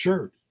off his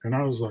shirt. And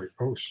I was like,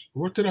 oh,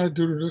 what did I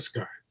do to this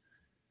guy?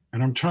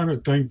 And I'm trying to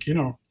think,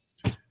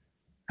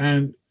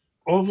 and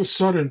all of a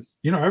sudden,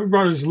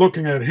 everybody's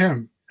looking at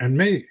him and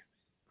me.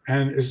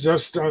 And it's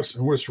just us,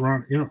 and we're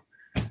surrounded,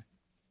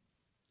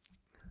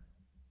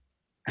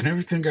 And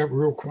everything got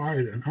real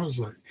quiet. And I was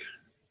like,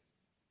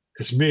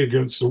 it's me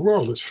against the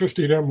world. It's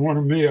 50 of them, one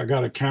of me. I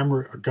got a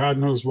camera. God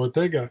knows what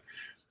they got.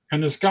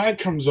 And this guy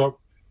comes up,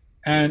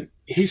 and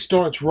he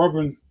starts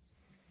rubbing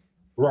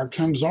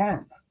Rakim's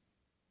arm.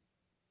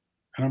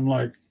 And I'm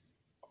like,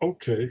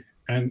 okay.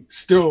 And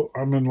still,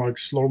 I'm in like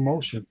slow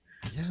motion.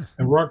 Yeah.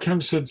 And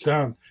Rakim sits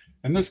down,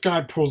 and this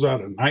guy pulls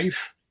out a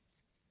knife.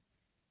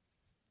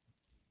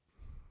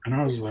 And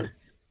I was like,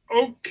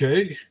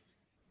 okay,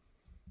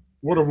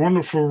 what a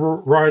wonderful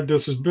ride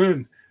this has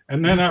been.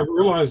 And then I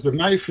realized the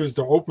knife is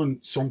to open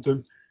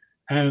something,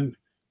 and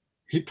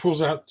he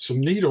pulls out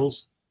some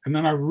needles. And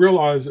then I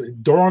realized,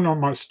 it dawned on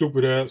my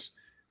stupid ass,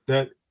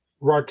 that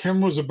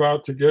Rakim was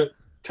about to get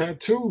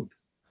tattooed.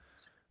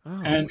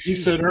 Oh, And he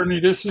geez. said, Ernie,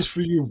 this is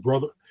for you,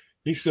 brother.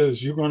 He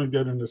says, you're going to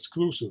get an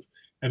exclusive.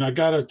 And I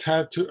got a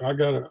tattoo. I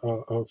got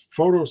a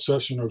photo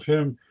session of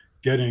him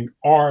getting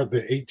R,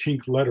 the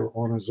 18th letter,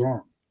 on his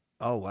arm.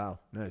 Oh, wow.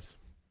 Nice.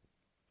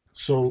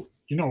 So,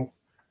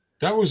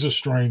 that was a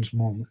strange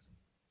moment.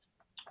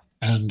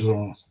 And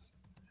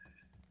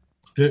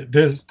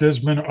there's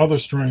been other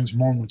strange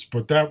moments,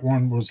 but that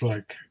one was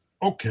like,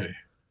 okay.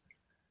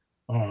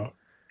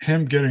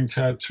 Him getting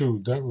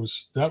tattooed, that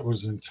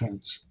was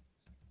intense.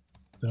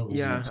 That was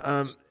Yeah.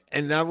 intense.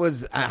 And that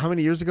was, how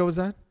many years ago was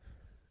that?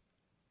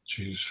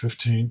 Geez,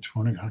 15,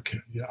 20. I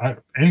can't. Yeah,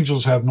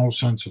 angels have no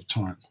sense of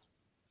time.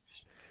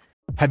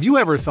 Have you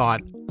ever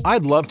thought,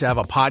 I'd love to have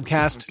a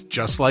podcast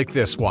just like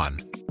this one?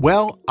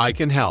 Well, I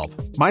can help.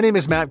 My name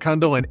is Matt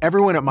Kundle, and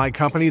everyone at my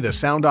company, the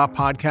Sound Off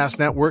Podcast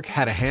Network,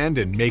 had a hand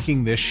in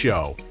making this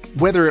show.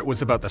 Whether it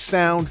was about the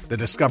sound, the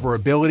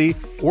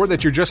discoverability, or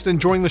that you're just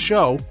enjoying the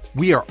show,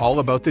 we are all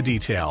about the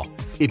detail.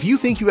 If you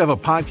think you have a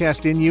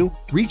podcast in you,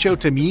 reach out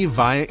to me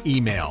via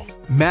email,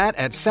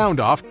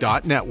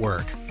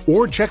 matt@soundoff.network,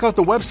 or check out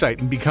the website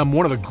and become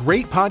one of the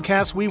great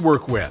podcasts we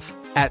work with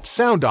at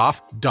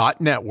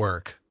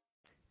soundoff.network.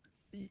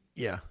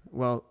 Yeah.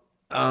 Well,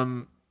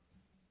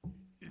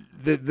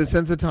 the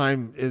sense of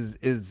time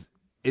is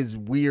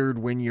weird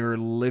when you're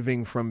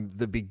living from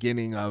the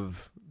beginning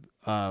of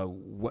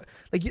what,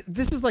 like,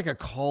 this is like a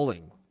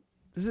calling.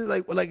 This is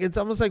like it's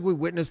almost like we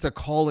witnessed a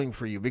calling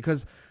for you,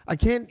 because I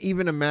can't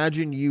even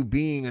imagine you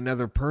being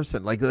another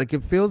person. Like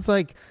it feels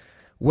like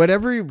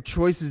whatever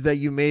choices that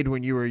you made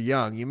when you were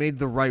young, you made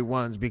the right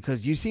ones,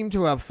 because you seem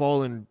to have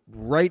fallen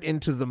right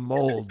into the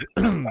mold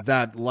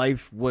that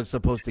life was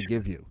supposed to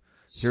give you.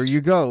 Here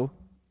you go.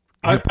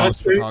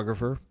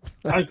 Photographer.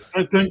 I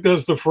think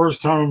that's the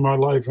first time in my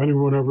life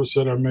anyone ever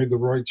said I made the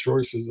right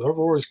choices. I've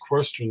always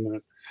questioned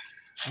that.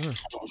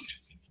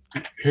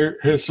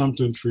 Here's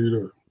something for you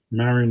to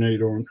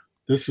marinate on.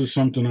 This is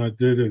something I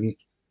did in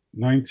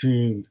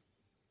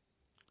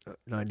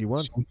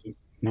 1991.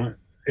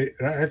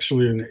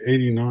 Actually in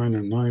 89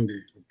 and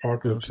 90,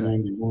 Apocalypse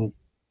 91.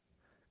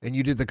 And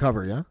you did the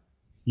cover, yeah?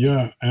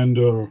 Yeah, and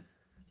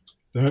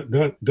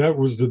that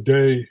was the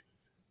day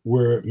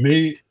where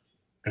me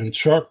and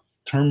Chuck,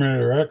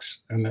 Terminator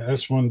X, and the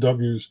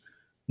S1Ws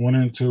went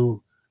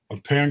into a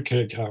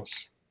pancake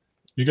house.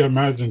 You got to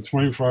imagine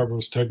 25 of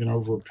us taking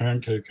over a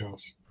pancake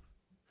house.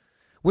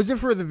 Was it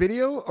for the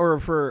video or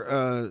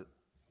for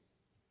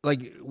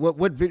like what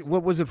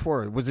was it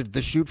for? Was it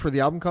the shoot for the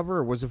album cover,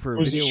 or was it for it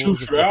was video? The shoot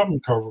for the album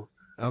cover.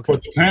 Okay.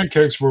 But the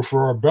pancakes were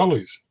for our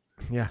bellies.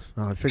 Yeah,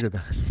 I figured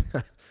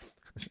that.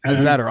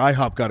 Either that or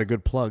IHOP got a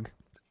good plug.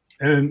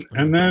 And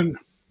then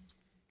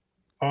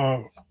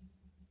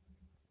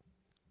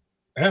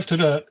after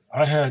that,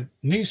 I had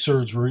knee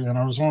surgery and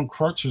I was on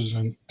crutches,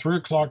 and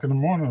 3:00 in the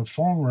morning, the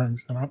phone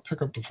rings and I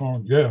pick up the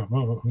phone. Yeah.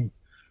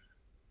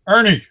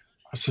 Ernie.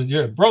 I said,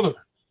 yeah, brother.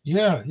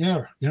 Yeah.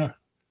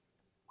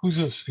 Who's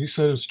this? He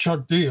said, it's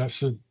Chuck D. I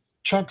said,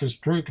 Chuck, it's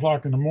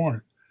 3:00 in the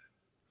morning.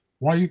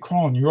 Why are you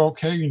calling? You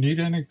okay? You need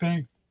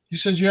anything? He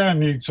said, yeah, I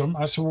need some.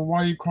 I said, well,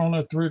 why are you calling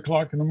at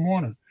 3:00 in the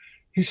morning?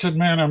 He said,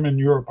 man, I'm in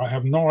Europe. I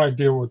have no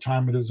idea what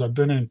time it is. I've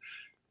been in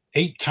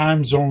 8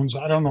 time zones.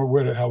 I don't know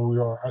where the hell we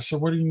are. I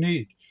said, what do you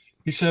need?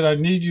 He said, I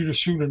need you to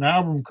shoot an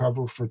album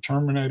cover for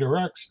Terminator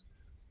X.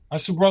 I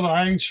said, brother,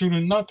 I ain't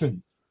shooting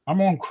nothing.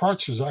 I'm on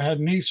crutches. I had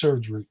knee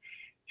surgery.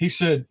 He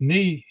said,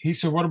 knee. He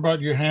said, what about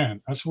your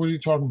hand? I said, what are you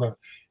talking about?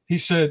 He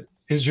said,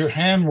 is your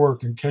hand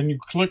working? Can you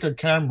click a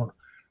camera?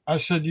 I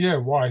said, yeah,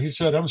 why? He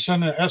said, I'm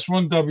sending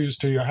S1Ws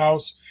to your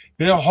house.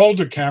 They'll hold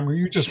the camera.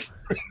 You just,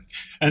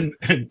 and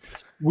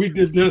we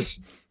did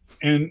this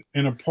in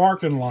a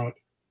parking lot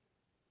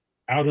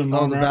out in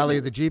the Valley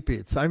of the Jeep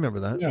Beats. I remember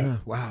that. Yeah.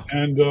 Wow.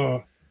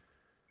 And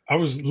I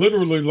was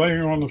literally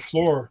laying on the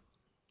floor,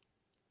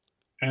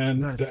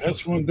 and the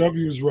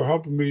S1Ws were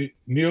helping me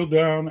kneel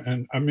down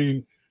and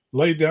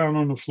lay down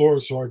on the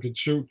floor so I could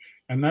shoot.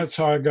 And that's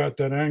how I got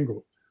that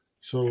angle.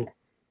 So.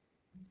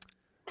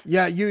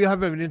 Yeah, you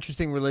have an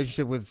interesting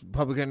relationship with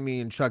Public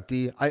Enemy and Chuck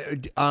D.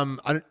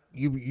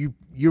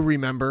 You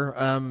remember?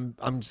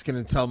 I'm just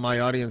going to tell my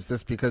audience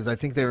this because I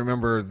think they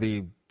remember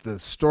the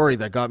story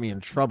that got me in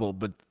trouble,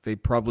 but they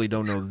probably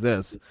don't know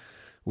this,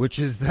 which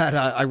is that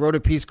I wrote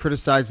a piece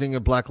criticizing a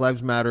Black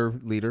Lives Matter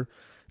leader,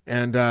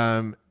 and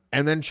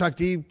then Chuck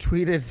D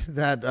tweeted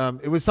that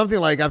it was something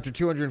like after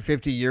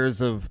 250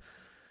 years of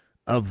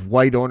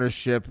white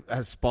ownership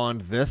has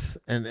spawned this,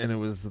 and it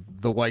was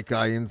the white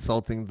guy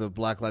insulting the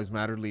Black Lives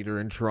Matter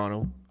leader in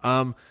Toronto.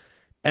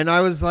 And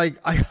I was like,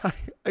 I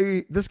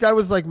this guy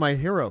was like my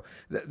hero.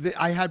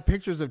 I had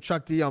pictures of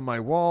Chuck D on my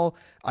wall.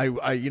 I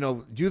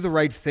Do the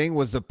Right Thing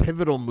was a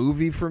pivotal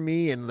movie for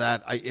me, in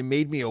that it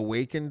made me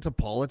awaken to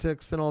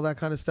politics and all that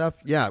kind of stuff.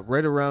 Yeah,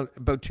 right around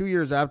about 2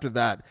 years after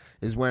that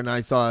is when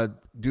I saw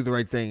Do the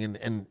Right Thing,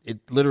 and it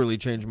literally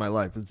changed my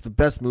life. It's the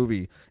best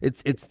movie.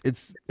 It's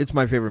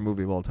my favorite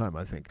movie of all time,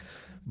 I think.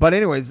 But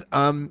anyways,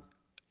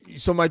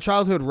 so my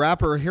childhood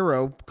rapper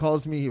hero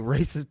calls me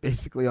racist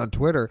basically on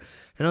Twitter.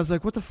 And I was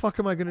like, what the fuck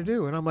am I going to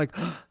do? And I'm like,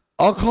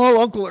 I'll call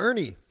Uncle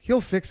Ernie.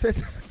 he'll fix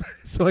it.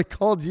 So I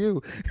called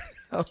you.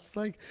 I was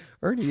like,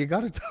 Ernie, you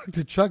got to talk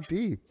to Chuck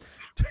D.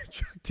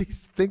 Chuck D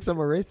thinks I'm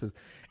a racist.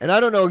 And I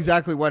don't know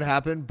exactly what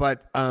happened,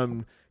 but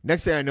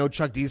next thing I know,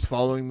 Chuck D's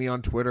following me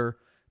on Twitter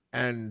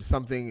and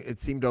something, it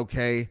seemed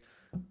okay.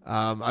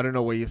 I don't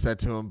know what you said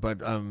to him, but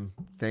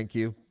thank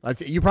you.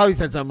 You probably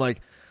said something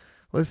like,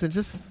 listen,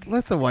 just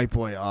let the white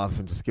boy off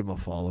and just give him a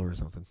follow or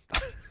something.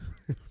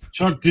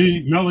 Chuck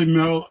D, Melly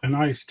Mel, and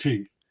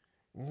Ice-T.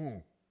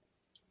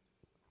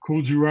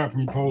 Cool G Rap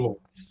and Polo.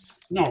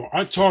 No,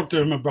 I talked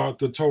to him about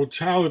the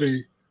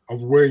totality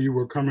of where you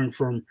were coming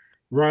from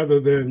rather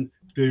than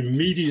the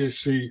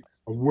immediacy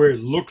of where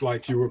it looked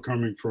like you were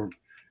coming from.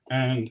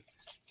 And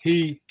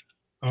he,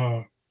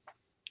 nice.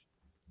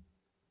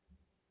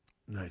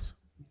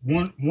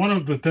 One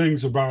of the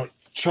things about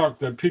Chuck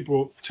that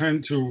people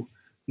tend to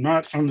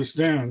not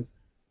understand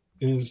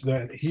is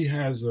that he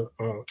has a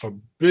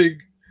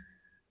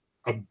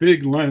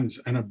big lens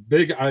and a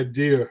big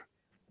idea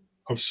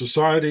of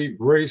society,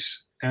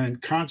 race,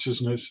 and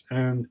consciousness.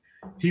 And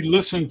he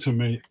listened to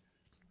me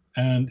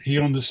and he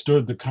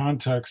understood the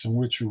context in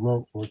which you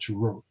wrote what you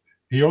wrote.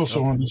 He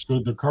also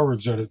understood the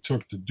courage that it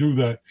took to do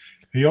that.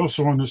 He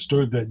also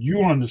understood that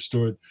you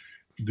understood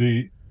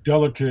the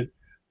delicate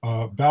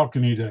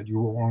balcony that you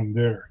were on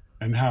there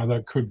and how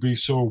that could be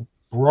so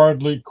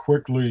broadly,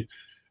 quickly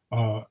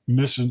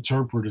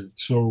misinterpreted.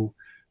 So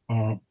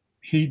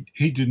he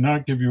did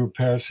not give you a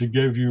pass. He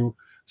gave you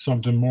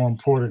something more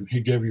important.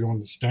 He gave you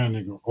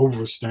understanding or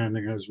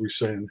overstanding, as we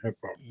say in hip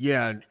hop.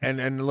 Yeah,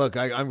 and look,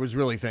 I was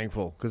really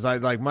thankful because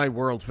my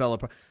world fell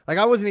apart. Like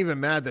I wasn't even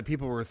mad that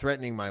people were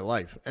threatening my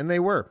life, and they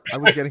were. I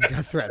was getting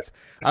death threats.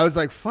 I was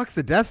like, fuck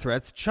the death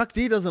threats. Chuck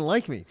D doesn't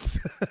like me.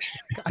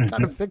 I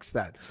gotta fix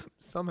that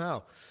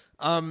somehow.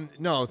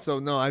 No,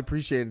 I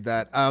appreciated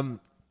that.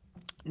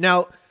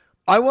 Now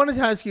I wanted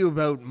to ask you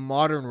about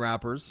modern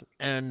rappers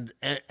and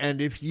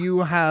if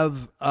you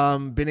have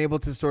been able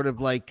to sort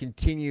of like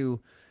continue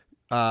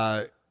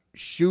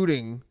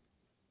shooting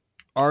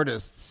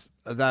artists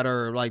that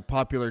are like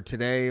popular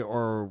today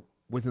or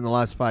within the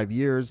last 5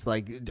 years.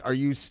 Like, are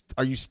you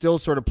still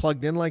sort of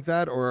plugged in like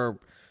that, or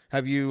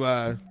have you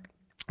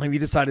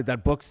decided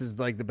that books is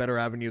like the better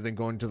avenue than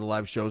going to the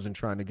live shows and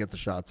trying to get the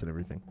shots and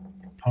everything?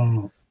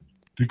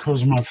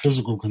 Because of my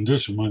physical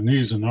condition, my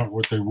knees are not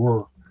what they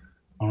were.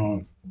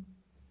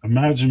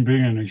 Imagine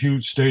being in a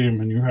huge stadium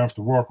and you have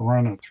to walk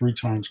around it 3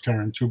 times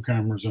carrying 2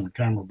 cameras and a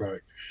camera bag.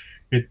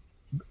 It,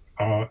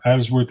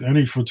 as with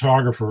any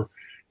photographer,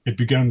 it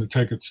began to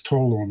take its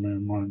toll on me,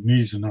 and my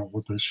knees are not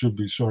what they should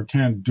be, so I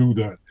can't do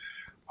that.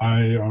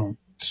 I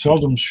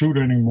seldom shoot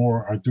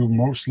anymore. I do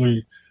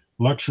mostly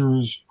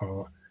lectures,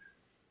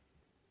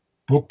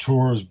 book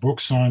tours, book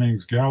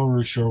signings,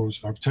 gallery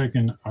shows. I've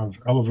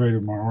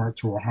elevated my art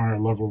to a higher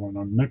level, and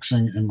I'm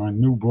mixing in my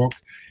new book,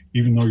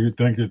 even though you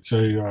think it's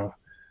a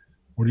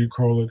what do you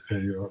call it?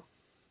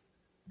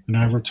 An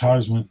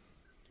advertisement.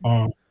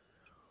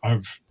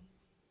 I've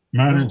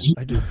managed.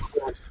 No, I do.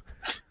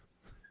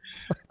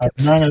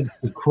 I've managed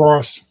to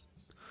cross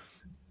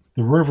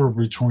the river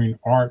between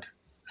art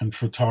and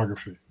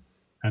photography,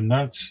 and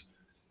I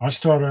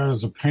started out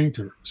as a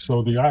painter.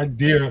 So the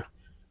idea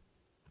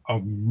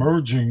of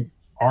merging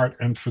art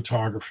and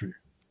photography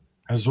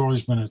has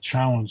always been a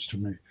challenge to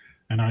me,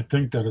 and I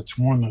think that it's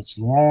one that's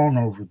long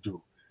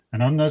overdue.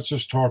 And I'm not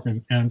just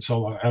talking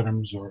Ansel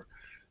Adams or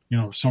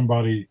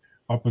somebody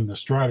up in the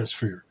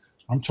stratosphere.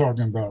 I'm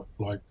talking about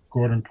like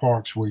Gordon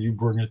Parks, where you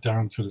bring it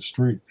down to the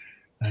street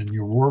and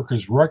your work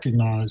is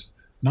recognized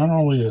not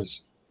only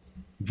as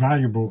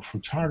valuable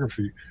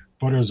photography,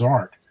 but as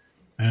art.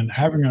 And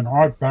having an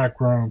art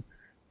background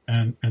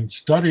and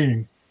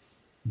studying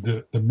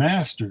the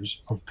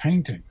masters of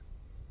painting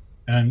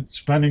and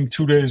spending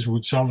 2 days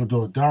with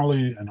Salvador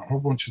Dali and a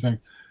whole bunch of things,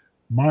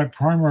 my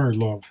primary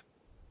love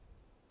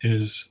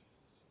is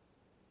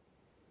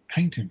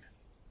painting.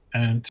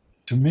 And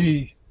to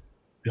me,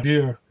 the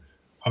idea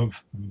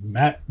of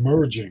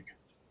merging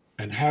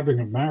and having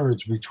a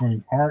marriage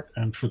between art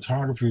and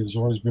photography has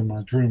always been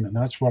my dream, and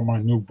that's what my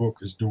new book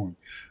is doing.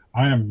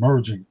 I am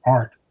merging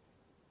art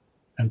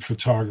and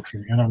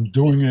photography, and I'm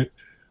doing it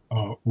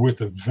with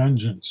a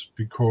vengeance,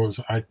 because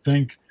I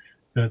think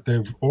that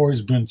they've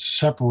always been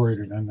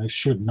separated, and they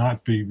should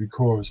not be,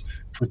 because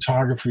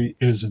photography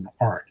is an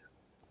art.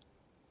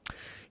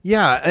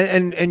 Yeah,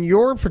 and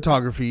your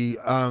photography,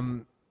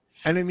 and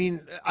I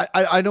mean,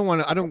 I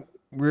don't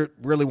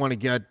really want to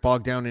get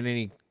bogged down in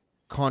any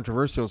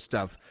controversial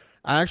stuff.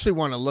 I actually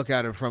want to look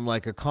at it from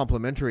like a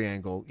complimentary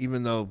angle,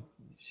 even though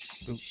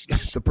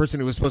the person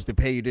who was supposed to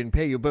pay you didn't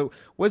pay you. But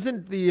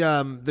wasn't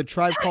the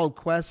Tribe Called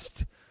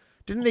Quest?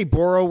 Didn't they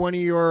borrow one of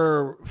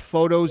your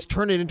photos,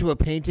 turn it into a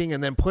painting,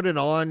 and then put it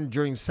on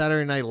during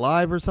Saturday Night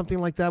Live or something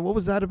like that? What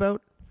was that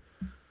about?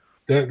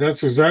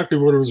 That's exactly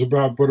what it was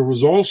about. But it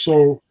was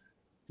also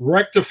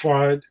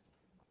rectified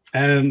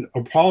and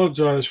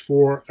apologized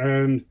for,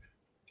 and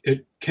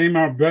it came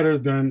out better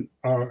than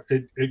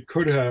it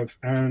could have.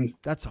 And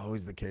that's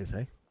always the case,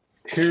 eh?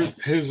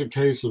 Here's a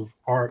case of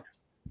art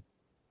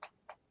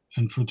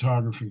and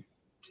photography.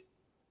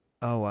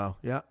 Oh wow,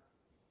 yeah.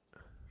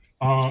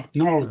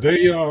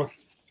 No,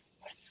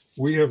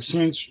 we have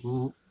since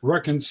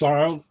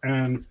reconciled,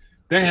 and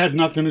they had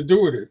nothing to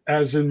do with it.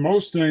 As in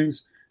most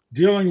things,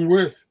 dealing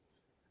with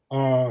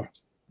uh,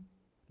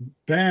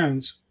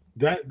 bands,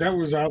 that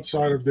was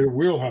outside of their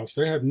wheelhouse.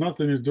 They had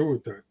nothing to do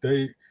with that.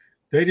 They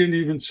didn't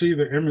even see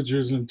the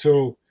images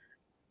until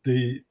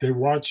they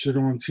watched it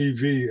on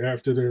TV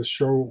after their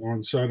show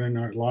on Saturday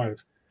Night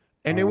Live.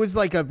 And it was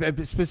like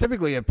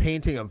specifically a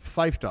painting of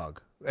Fife Dog.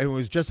 And it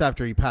was just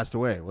after he passed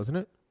away, wasn't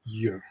it?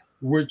 Yeah,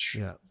 which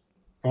Yeah.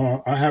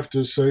 I have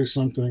to say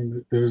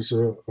something. There's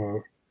a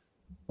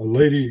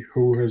lady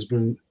who has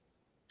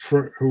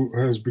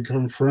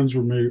become friends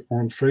with me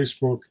on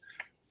Facebook,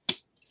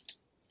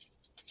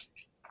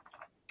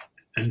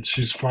 and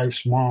she's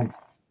Fife's mom.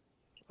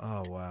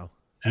 Oh wow.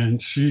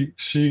 And she's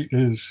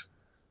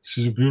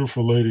a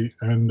beautiful lady,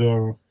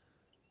 and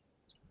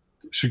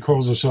she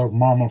calls herself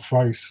Mama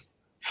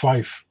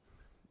Fife.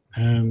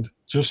 And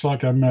just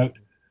like I met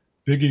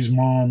Biggie's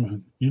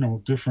mom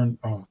and different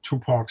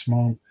Tupac's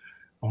mom,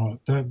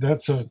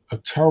 that's a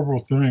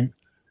terrible thing,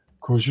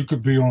 because you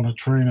could be on a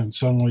train and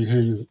suddenly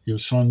hear your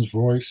son's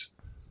voice,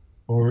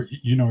 or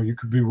you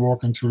could be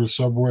walking through the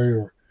subway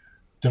or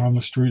down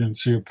the street and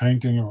see a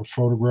painting or a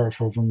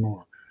photograph of him,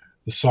 or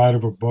the side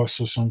of a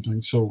bus or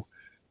something. So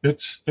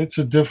it's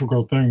a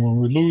difficult thing. When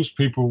we lose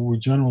people, we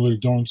generally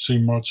don't see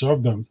much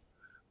of them.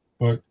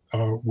 But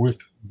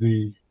with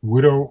the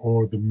widow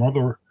or the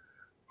mother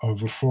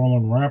of a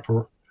fallen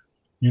rapper,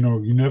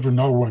 you never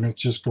know when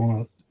it's just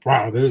going to,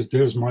 wow,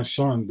 there's my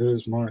son,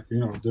 there's my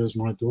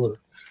daughter.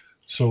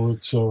 So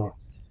it's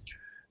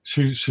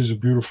she's a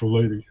beautiful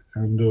lady,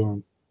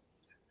 and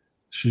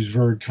she's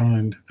very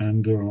kind,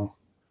 and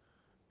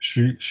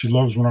she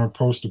loves when I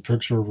post a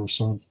picture of her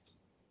son.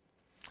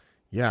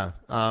 Yeah.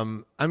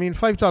 I mean,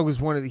 Fife Dog was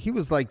he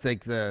was like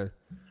the,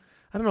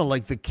 I don't know,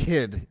 like the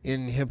kid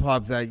in hip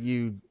hop that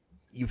you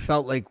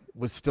felt like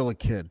was still a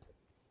kid.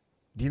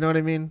 Do you know what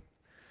I mean?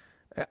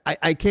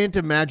 I can't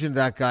imagine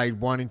that guy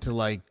wanting to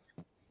like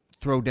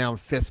throw down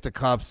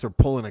fisticuffs or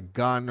pulling a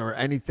gun or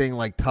anything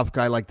like tough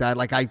guy like that.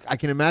 Like I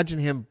can imagine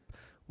him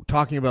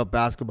talking about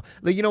basketball.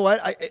 Like, you know what?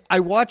 I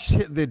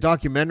watched the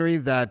documentary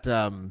that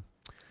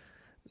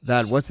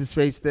what's his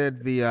face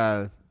did,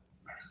 the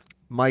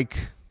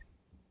Michael,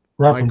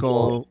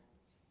 Rappaport.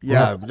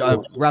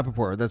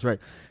 That's right.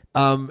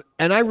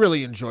 And I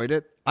really enjoyed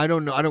it. I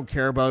don't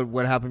care about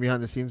what happened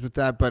behind the scenes with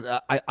that,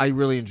 but I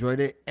really enjoyed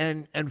it.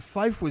 And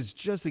Fife was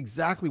just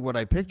exactly what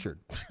I pictured.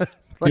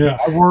 Like, yeah,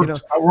 I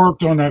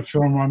worked on that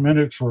film. I'm in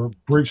it for a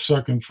brief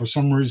second. For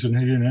some reason,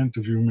 he didn't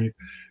interview me,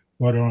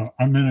 but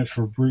I'm in it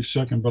for a brief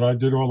second. But I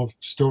did all the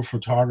still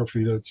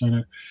photography that's in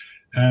it.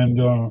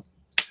 And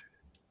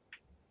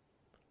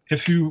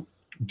if you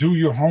do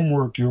your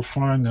homework, you'll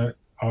find that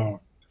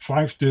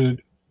Fife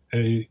did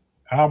a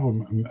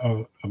album,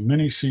 a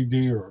mini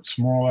CD or a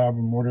small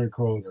album, what do they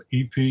call it, an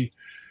EP.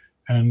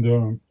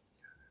 And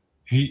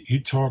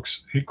he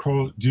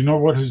called, do you know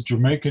what his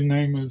Jamaican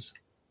name is?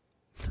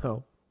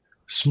 No.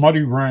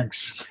 Smutty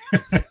Ranks.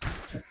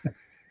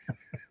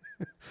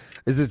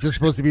 Is it just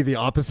supposed to be the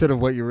opposite of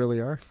what you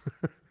really are?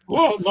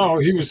 Well, no,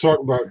 he was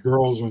talking about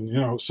girls and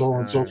so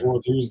on and so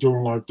forth. He was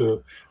doing like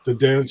the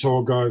dance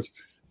hall guys,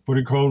 but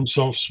he called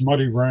himself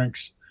Smutty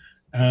Ranks.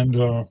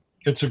 And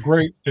it's a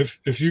great,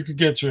 if you could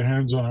get your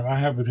hands on it, I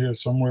have it here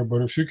somewhere,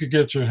 but if you could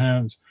get your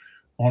hands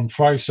on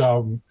Fife's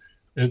album,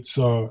 it's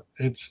a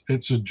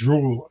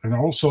jewel. And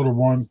also the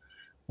one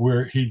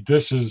where he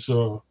disses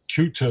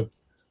Q-Tip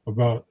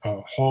about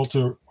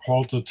halter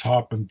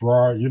top and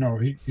bra.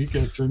 He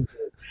gets into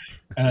it,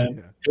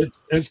 and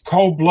it's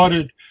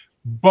cold-blooded,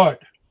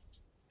 but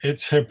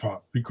it's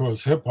hip-hop,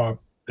 because hip-hop,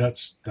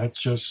 that's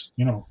just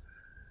the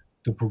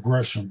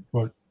progression.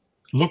 But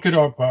look it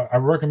up. I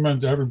recommend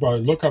to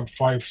everybody, look up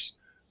Fife's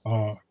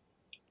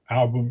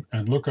album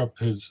and look up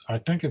his, I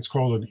think it's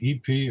called an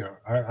EP, or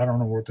I don't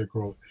know what they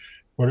call it,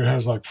 but it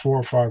has like 4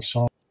 or 5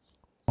 songs,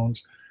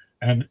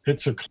 and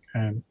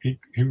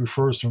he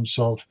refers to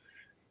himself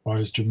by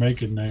his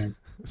Jamaican name,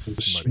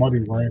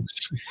 Smutty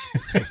Ranks.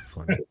 So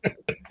funny.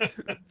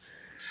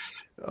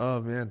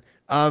 Oh man.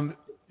 I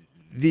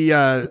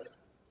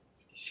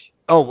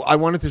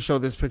wanted to show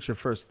this picture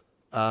first,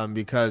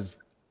 because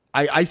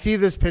I see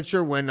this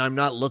picture when I'm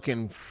not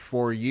looking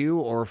for you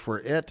or for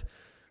it.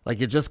 Like,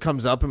 it just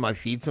comes up in my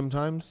feed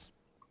sometimes,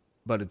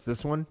 but it's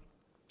this one.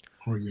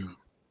 Oh yeah.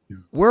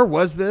 Where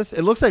was this?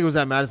 It looks like it was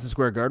at Madison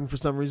Square Garden for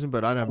some reason,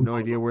 but I have no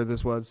idea where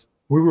this was.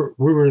 We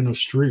were in the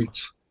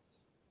streets.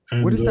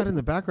 And, what is that in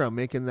the background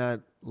making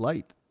that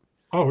light?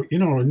 Oh,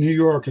 in New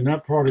York, in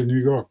that part of New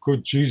York,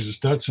 good Jesus,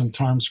 that's in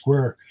Times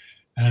Square.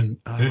 And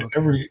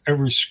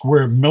every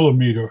square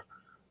millimeter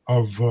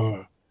of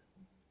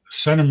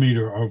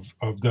centimeter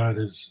of that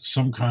is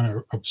some kind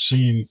of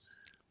obscene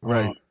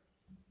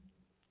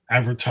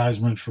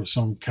advertisement for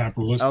some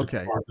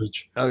capitalistic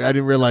garbage. I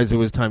didn't realize it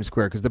was Times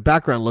Square, because the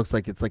background looks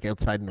like it's like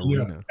outside an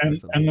arena.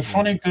 And the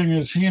funny thing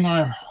is, he and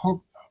I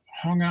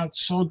hung out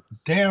so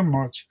damn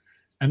much,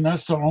 and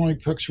that's the only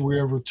picture we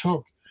ever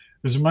took.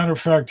 As a matter of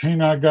fact, he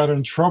and I got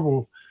in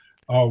trouble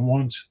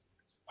once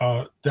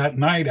that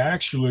night,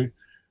 actually.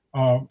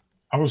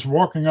 I was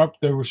walking up,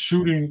 they were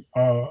shooting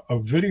a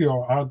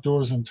video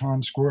outdoors in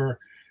Times Square,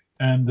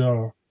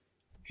 and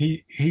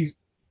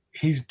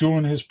he's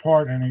doing his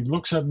part, and he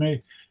looks at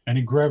me and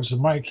he grabs the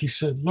mic. He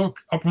said, "Look,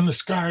 up in the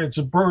sky, it's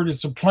a bird,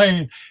 it's a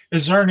plane.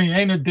 It's Ernie,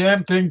 ain't a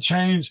damn thing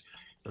changed."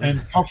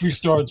 And Puffy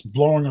starts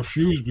blowing a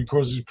fuse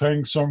because he's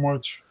paying so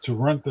much to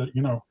rent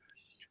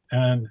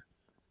and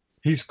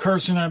he's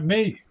cursing at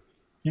me.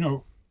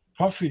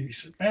 Puffy, he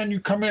said, "Man, you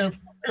come in,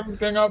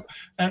 everything up."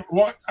 And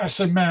what? I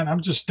said, "Man,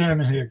 I'm just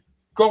standing here.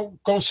 Go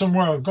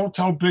somewhere. Go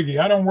tell Biggie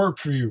I don't work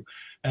for you."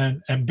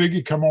 And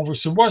Biggie come over and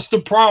said, "What's the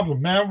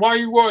problem, man? Why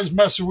you always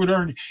messing with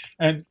Ernie?"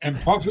 And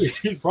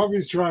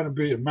Puffy's trying to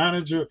be a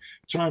manager,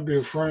 trying to be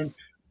a friend.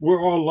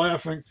 We're all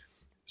laughing.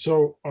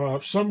 So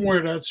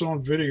somewhere that's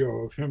on video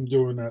of him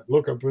doing that.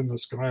 Look up in the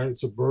sky.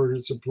 It's a bird.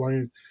 It's a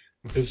plane.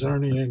 It's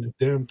Ernie, ain't a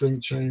damn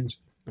thing changed.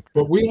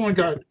 But we only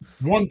got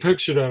one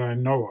picture that I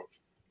know of.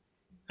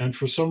 And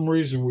for some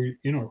reason, we,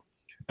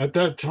 at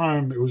that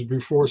time, it was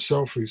before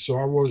selfies, so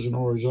I wasn't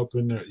always up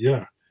in there.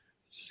 Yeah.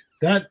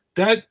 That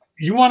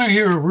you want to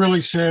hear a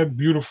really sad,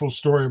 beautiful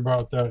story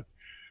about that?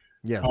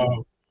 Yes.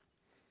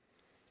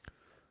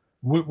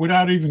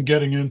 Without even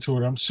getting into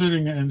it, I'm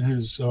sitting in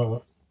his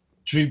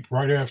Jeep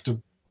right after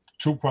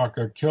Tupac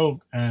got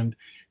killed, and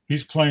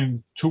he's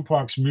playing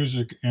Tupac's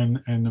music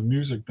in the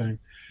music thing.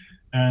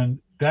 And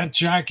that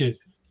jacket,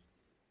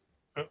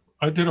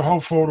 I did a whole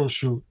photo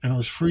shoot, and it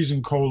was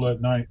freezing cold at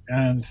night.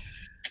 And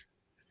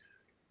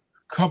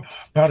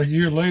about a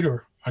year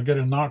later, I get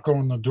a knock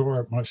on the door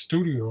at my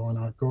studio, and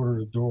I go to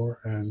the door,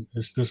 and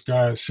it's this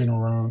guy I've seen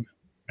around,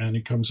 and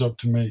he comes up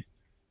to me.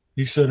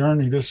 He said,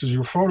 "Ernie, this is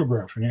your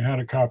photograph." And he had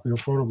a copy of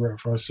the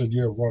photograph. I said,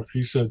 "Yeah, what?"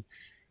 He said,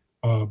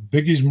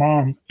 Biggie's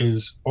mom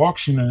is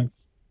auctioning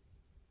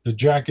the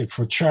jacket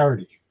for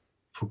charity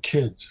for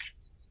kids.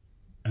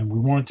 And we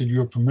wanted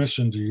your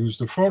permission to use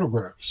the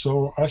photograph."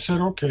 So I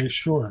said, "Okay,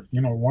 sure.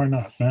 Why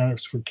not, man? If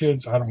it's for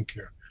kids, I don't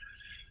care."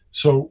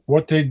 So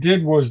what they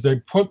did was they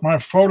put my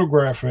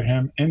photograph of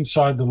him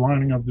inside the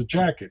lining of the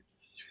jacket.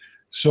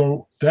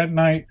 So that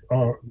night,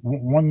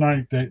 one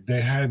night,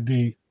 they had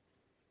the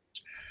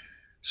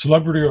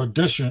celebrity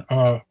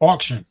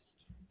auction.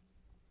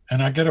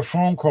 And I get a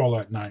phone call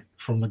that night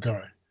from the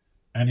guy.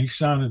 And he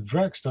sounded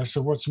vexed. I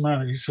said, "What's the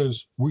matter?" He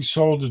says, "We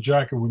sold the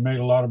jacket. We made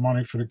a lot of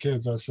money for the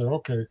kids." I said,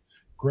 "Okay,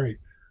 great.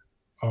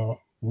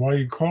 Why are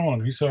you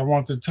calling?" He said, "I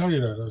wanted to tell you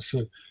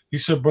that." He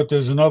said, "But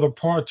there's another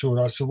part to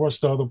it." I said,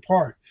 "What's the other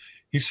part?"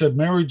 He said,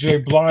 "Mary J.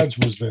 Blige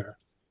was there,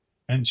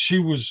 and she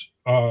was,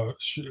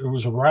 it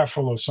was a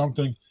raffle or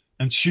something,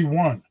 and she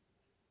won.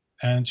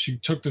 And she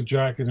took the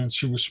jacket, and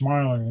she was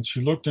smiling, and she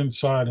looked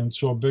inside and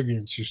saw Biggie,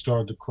 and she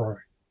started to cry."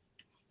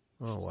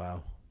 Oh,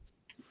 wow.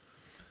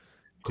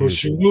 Because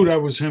she knew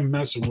that was him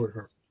messing with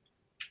her.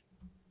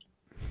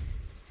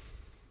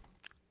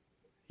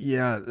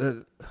 Yeah.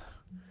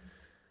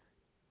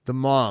 The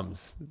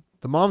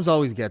moms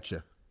always get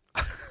you.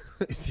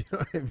 You know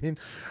what I mean?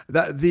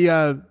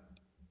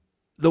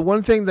 The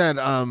one thing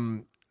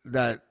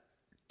that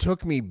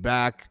took me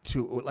back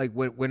to, like,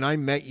 when I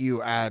met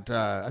you at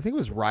I think it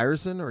was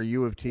Ryerson or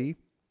U of T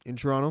in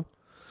Toronto.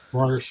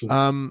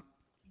 Ryerson.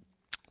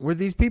 Were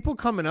these people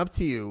coming up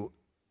to you,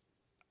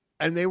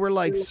 and they were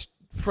like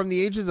from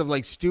the ages of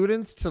like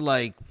students to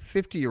like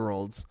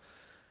 50-year-olds,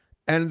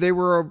 and they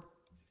were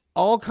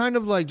all kind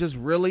of like just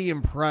really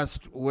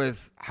impressed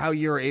with how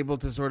you're able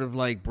to sort of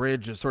like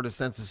bridge a sort of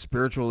sense of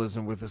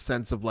spiritualism with a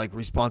sense of like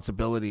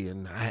responsibility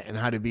and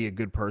how to be a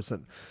good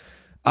person.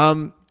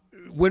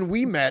 When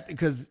we met,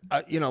 because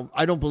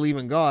I don't believe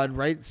in God,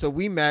 right? So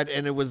we met,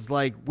 and it was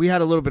like we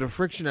had a little bit of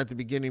friction at the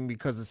beginning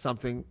because of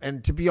something.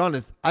 And to be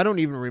honest, I don't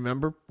even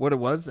remember what it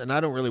was, and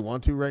I don't really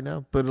want to right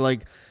now.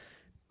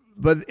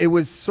 But it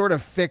was sort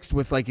of fixed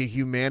with like a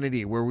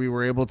humanity where we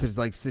were able to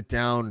like sit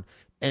down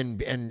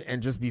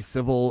and just be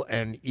civil,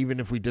 and even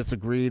if we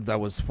disagreed, that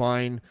was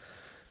fine.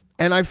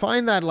 And I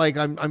find that like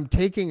I'm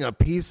taking a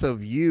piece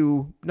of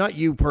you, not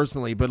you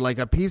personally, but like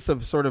a piece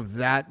of sort of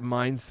that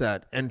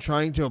mindset and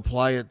trying to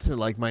apply it to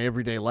like my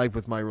everyday life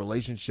with my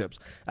relationships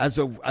as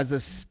a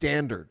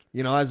standard,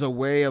 as a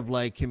way of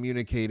like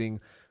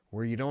communicating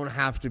where you don't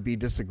have to be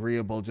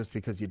disagreeable just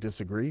because you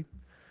disagree.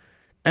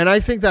 And I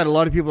think that a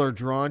lot of people are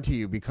drawn to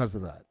you because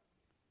of that.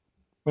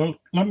 Well,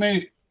 let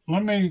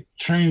me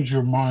change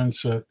your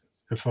mindset,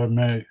 if I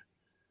may.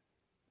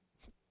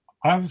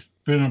 I've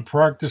been a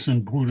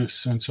practicing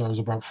Buddhist since I was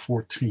about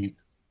 14.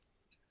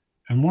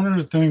 And one of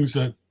the things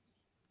that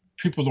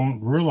people don't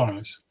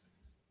realize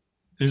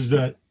is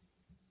that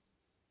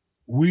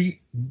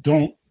we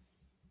don't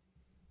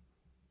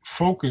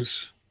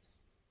focus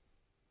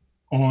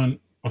on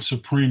a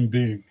supreme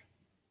being.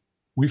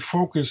 We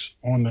focus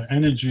on the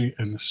energy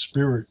and the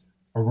spirit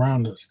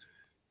around us.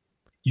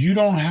 You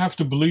don't have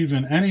to believe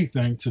in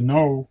anything to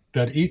know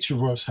that each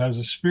of us has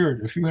a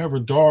spirit. If you have a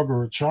dog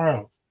or a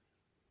child,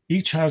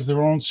 each has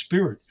their own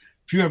spirit.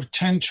 If you have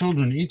 10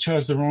 children, each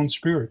has their own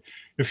spirit.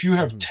 If you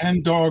have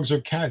 10 dogs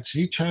or cats,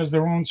 each has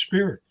their own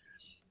spirit.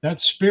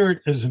 That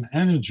spirit is an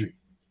energy.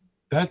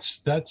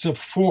 That's a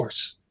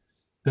force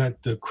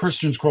that the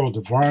Christians call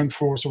divine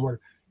force or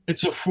whatever.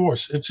 It's a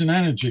force. It's an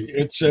energy.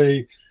 It's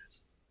a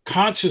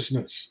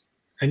consciousness,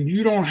 and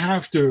you don't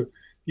have to,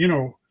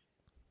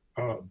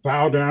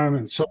 bow down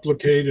and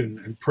supplicate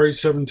and pray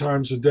 7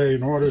 times a day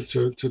in order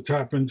to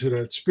tap into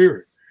that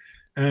spirit.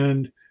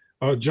 And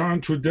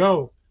John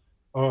Trudell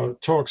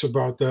talks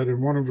about that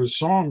in one of his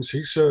songs.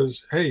 He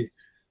says, "Hey,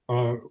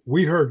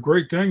 we heard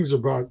great things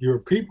about your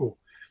people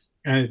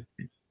and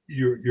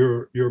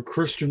your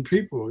Christian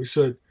people." He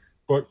said,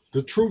 "But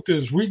the truth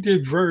is, we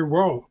did very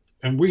well,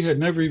 and we had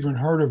never even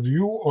heard of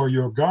you or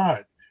your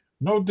God.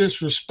 No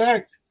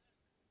disrespect,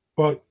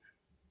 but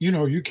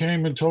you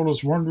came and told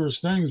us wondrous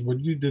things, but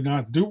you did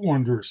not do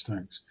wondrous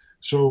things."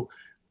 So,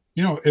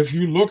 if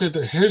you look at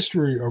the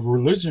history of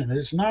religion,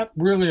 it's not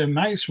really a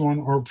nice one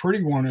or a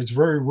pretty one. It's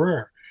very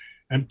rare.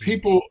 And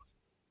people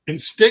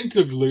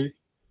instinctively,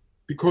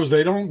 because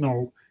they don't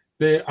know,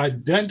 they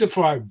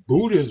identify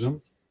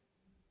Buddhism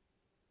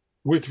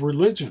with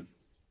religion.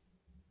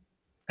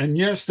 And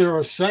yes, there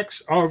are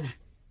sects of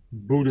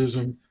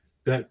Buddhism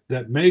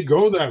that may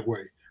go that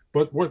way.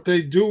 But what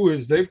they do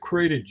is they've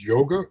created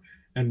yoga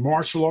and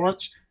martial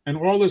arts and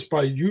all this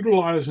by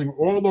utilizing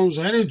all those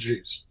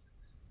energies.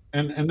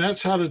 And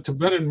that's how the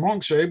Tibetan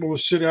monks are able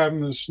to sit out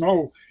in the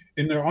snow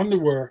in their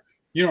underwear,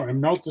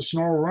 and melt the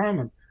snow around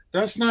them.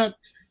 That's not,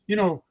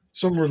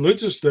 some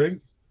religious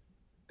thing.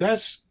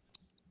 That's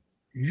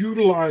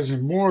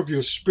utilizing more of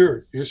your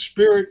spirit. Your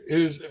spirit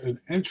is an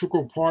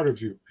integral part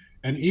of you.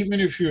 And even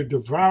if you're a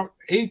devout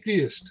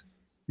atheist,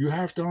 you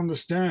have to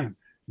understand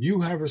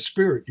you have a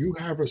spirit. You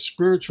have a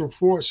spiritual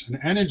force and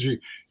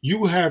energy.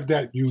 You have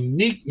that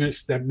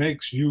uniqueness that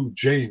makes you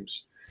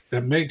James,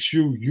 that makes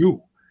you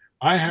you.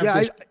 I have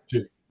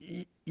this.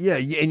 Yeah,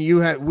 and you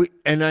had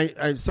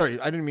I sorry,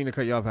 I didn't mean to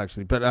cut you off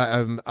actually, but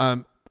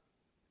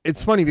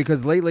it's funny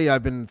because lately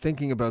I've been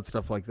thinking about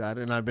stuff like that,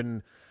 and I've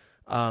been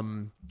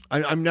I'm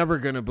never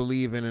going to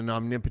believe in an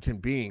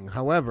omnipotent being.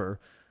 However,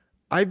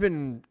 I've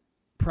been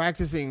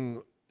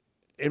practicing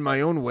in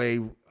my own way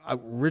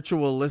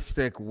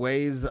ritualistic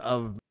ways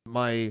of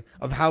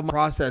how my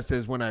process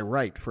is when I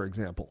write, for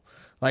example.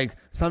 Like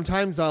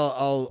sometimes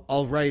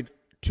I'll write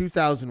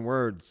 2,000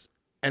 words,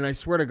 and I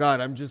swear to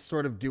God, I'm just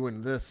sort of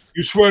doing this.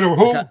 You swear to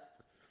who?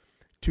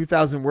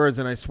 2,000 words,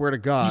 and I swear to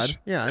God,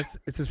 yeah,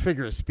 it's a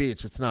figure of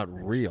speech. It's not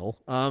real.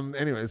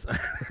 Anyways,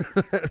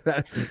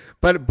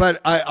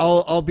 but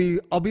I'll be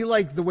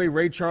like the way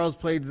Ray Charles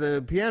played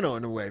the piano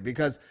in a way,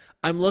 because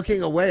I'm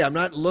looking away. I'm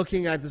not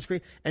looking at the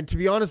screen. And to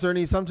be honest,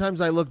 Ernie, sometimes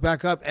I look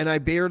back up and I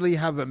barely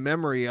have a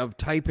memory of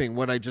typing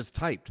what I just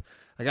typed.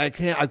 Like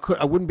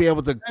I wouldn't be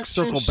able to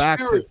circle back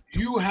to.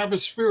 You have a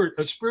spirit.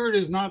 A spirit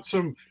is not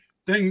some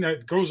thing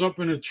that goes up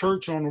in a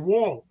church on the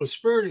wall. A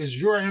spirit is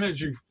your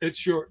energy.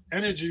 It's your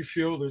energy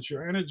field. It's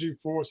your energy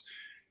force.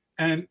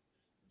 And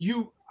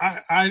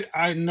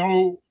I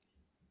know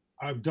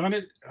I've done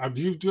it.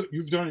 You've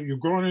done it. You've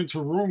gone into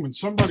a room and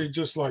somebody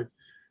just like,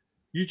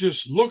 you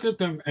just look at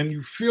them and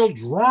you feel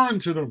drawn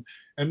to them.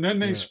 And then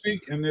they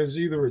speak and there's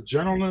either a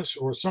gentleness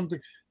or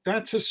something.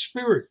 That's a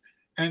spirit.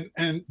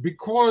 And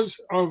because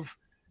of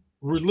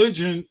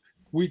religion,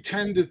 we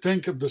tend to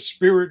think of the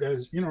spirit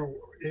as,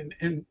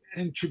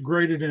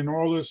 integrated in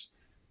all this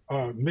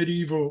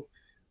medieval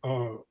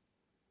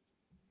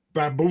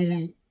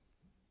baboon.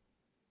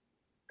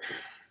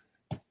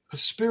 A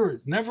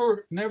spirit,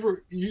 never,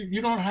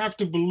 you don't have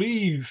to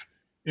believe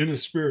in a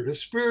spirit. A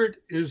spirit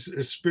is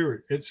a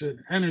spirit. It's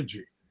an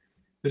energy.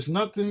 There's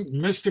nothing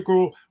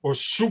mystical or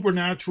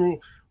supernatural,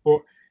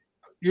 or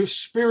your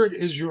spirit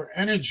is your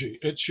energy.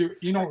 It's your,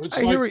 it's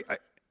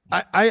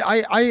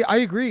I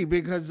agree,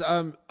 because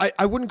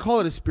I wouldn't call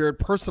it a spirit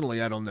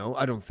personally. I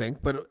don't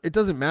think, but it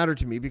doesn't matter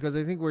to me, because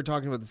I think we're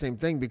talking about the same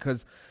thing,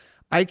 because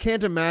I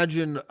can't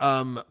imagine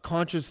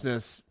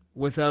consciousness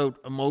without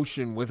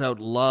emotion, without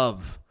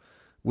love,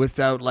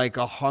 without like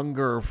a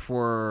hunger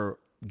for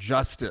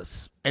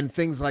justice and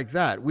things like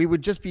that. We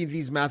would just be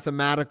these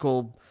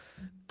mathematical,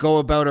 go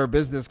about our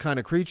business kind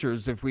of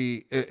creatures if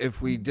we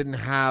didn't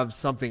have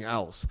something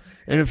else.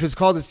 And if you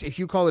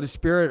call it a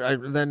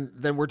spirit,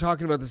 then we're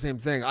talking about the same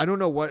thing. I don't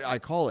know what I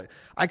call it.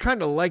 I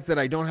kind of like that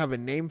I don't have a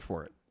name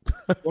for it.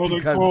 Well,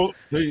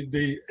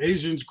 the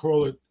Asians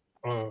call it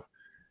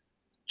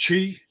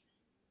chi,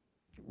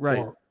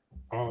 right?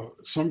 Or,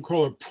 some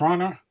call it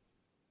prana.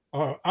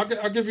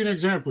 I'll give you an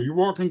example. You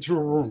walk into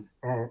a room.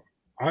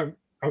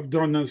 I've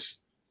done this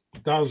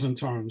 1,000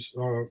 times.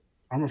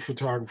 I'm a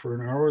photographer,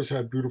 and I always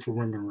had beautiful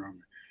women around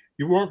me.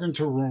 You walk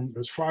into a room,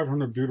 there's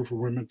 500 beautiful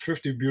women,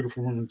 50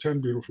 beautiful women,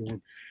 10 beautiful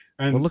women.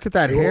 And well, look at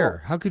that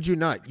hair. How could you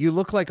not? You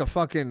look like a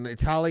fucking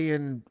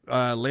Italian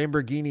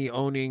Lamborghini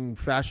owning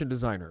fashion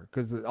designer,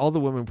 because all the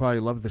women probably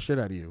love the shit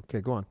out of you.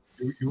 Okay, go on.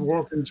 You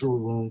walk into a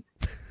room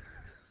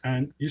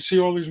and you see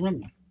all these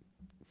women.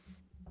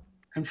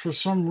 And for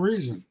some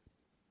reason,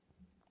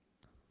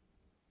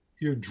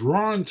 you're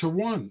drawn to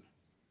one.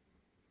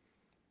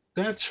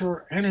 That's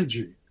her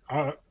energy.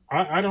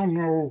 I don't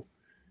know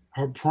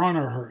her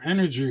prana, her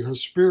energy, her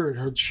spirit,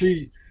 her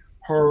chi,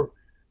 her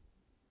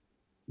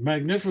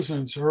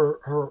magnificence,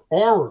 her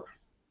aura.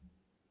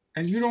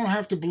 And you don't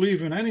have to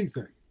believe in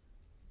anything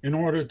in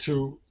order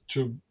to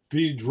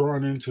be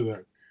drawn into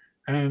that.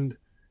 And,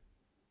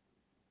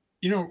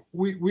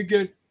 we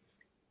get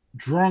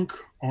drunk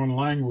on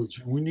language,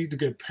 and we need to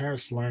get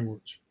past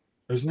language.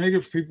 As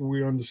Native people,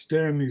 we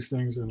understand these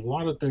things, and a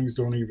lot of things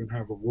don't even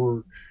have a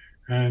word.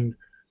 And,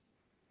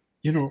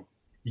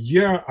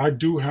 yeah, I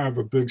do have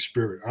a big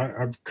spirit.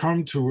 I've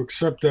come to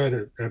accept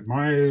that at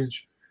my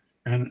age.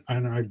 And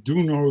I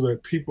do know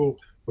that people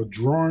are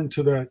drawn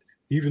to that,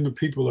 even the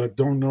people that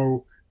don't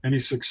know any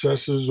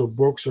successes or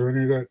books or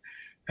any of that.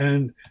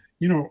 And,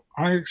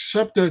 I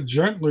accept that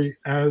gently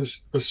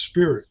as a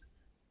spirit.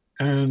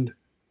 And,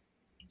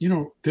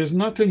 there's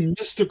nothing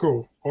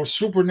mystical or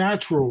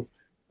supernatural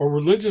or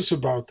religious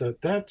about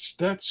that.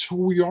 That's who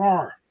we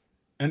are.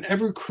 And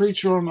every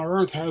creature on the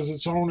earth has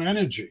its own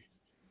energy.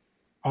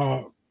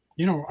 I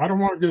don't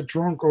want to get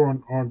drunk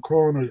on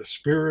calling it a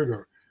spirit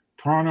or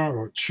prana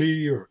or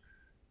chi or,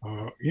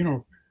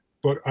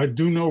 but I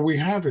do know we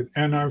have it.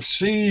 And I've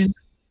seen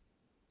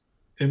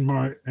in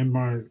my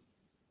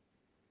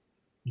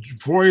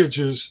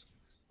voyages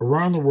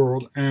around the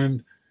world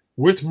and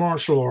with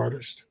martial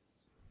artists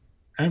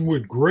and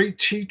with great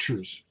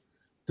teachers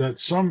that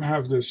some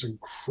have this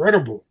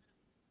incredible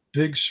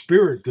big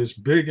spirit, this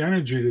big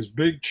energy, this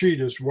big chi,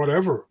 this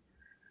whatever,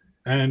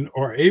 and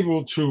are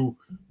able to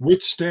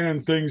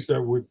withstand things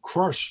that would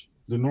crush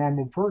the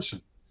normal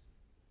person.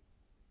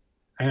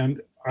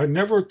 And I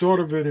never thought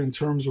of it in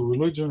terms of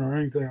religion or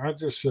anything. I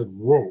just said,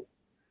 whoa,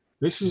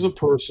 this is a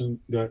person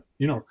that,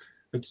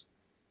 it's.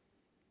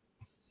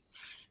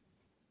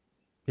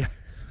 Yeah.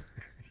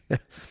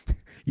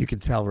 You can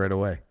tell right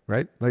away,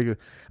 right? Like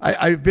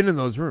I've been in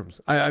those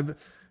rooms.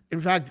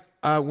 In fact,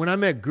 when I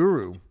met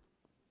Guru,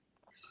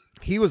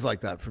 he was like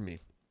that for me.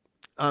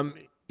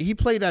 He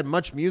played at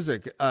Much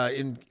Music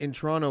in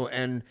Toronto,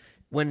 and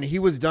when he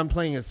was done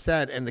playing his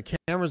set and the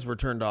cameras were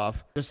turned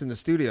off just in the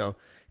studio,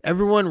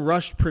 everyone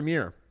rushed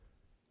Premiere.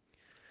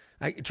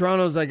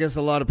 Toronto's, I guess,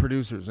 a lot of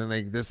producers, and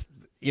there's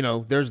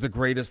the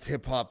greatest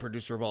hip hop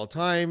producer of all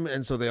time,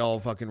 and so they all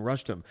fucking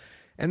rushed him,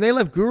 and they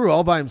left Guru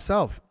all by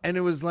himself. And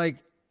it was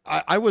like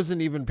I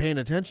wasn't even paying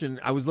attention.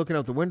 I was looking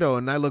out the window,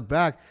 and I looked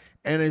back,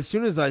 and as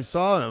soon as I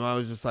saw him, I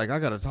was just like, I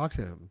got to talk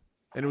to him.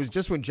 And it was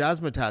just when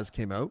Jazzmatazz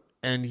came out,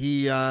 and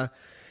he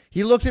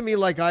looked at me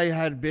like I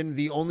had been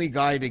the only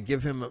guy to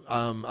give him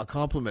a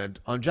compliment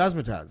on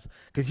Jazzmatazz,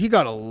 because he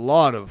got a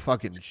lot of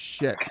fucking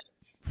shit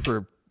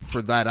for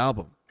that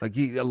album. Like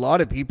a lot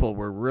of people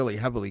were really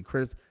heavily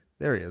criticized.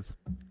 There he is.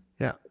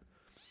 Yeah.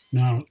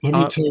 Now let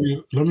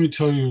me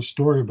tell you a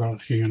story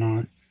about he and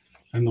I.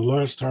 And the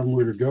last time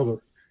we were together,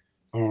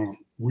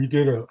 we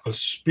did a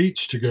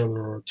speech together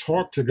or a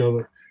talk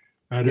together.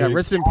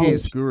 Rest in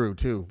peace, Guru,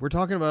 too. We're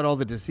talking about all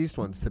the deceased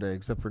ones today,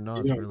 except for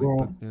Nas. Yeah, really.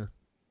 well, but, yeah.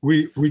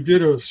 We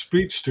did a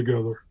speech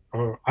together.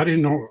 I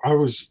didn't know I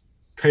was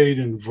paid,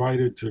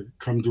 invited to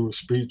come do a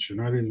speech, and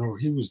I didn't know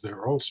he was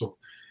there also.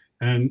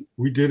 And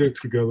we did it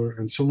together,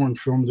 and someone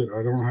filmed it.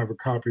 I don't have a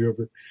copy of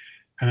it.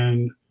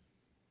 And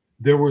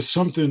there was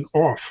something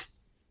off.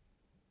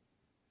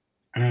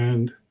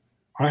 And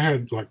I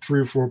had like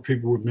 3 or 4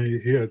 people with me.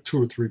 He had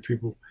 2 or 3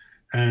 people.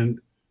 And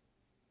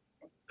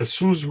as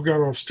soon as we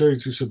got off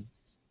stage, he said,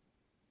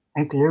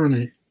 Uncle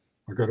Ernie,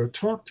 I got to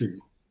talk to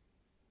you.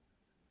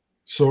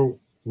 So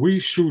we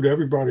shooed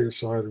everybody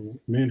aside, and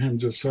me and him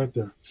just sat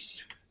there.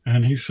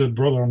 And he said,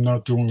 brother, I'm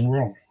not doing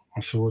well.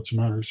 I said, what's the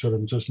matter? He said,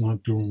 I'm just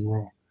not doing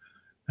well.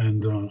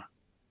 And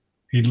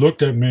he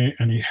looked at me,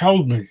 and he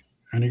held me,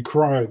 and he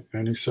cried,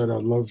 and he said, I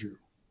love you.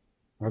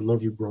 I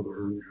love you, brother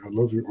Ernie. I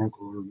love you,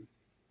 Uncle Ernie.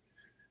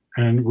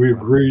 And we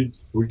agreed,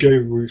 we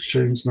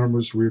exchanged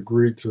numbers, we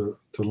agreed to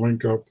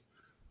link up.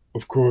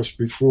 Of course,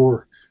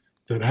 before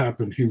that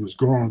happened, he was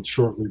gone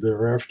shortly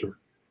thereafter.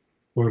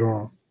 But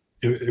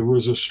it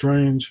was a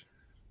strange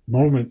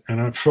moment, and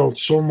I felt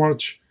so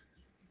much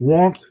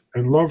warmth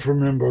and love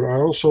from him, but I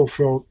also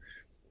felt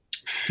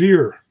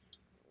fear,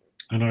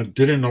 and I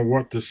didn't know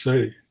what to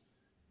say.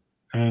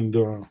 And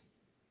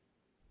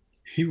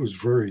he was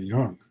very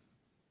young.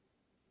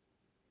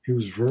 He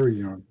was very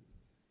young.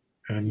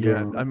 And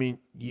yeah, I mean,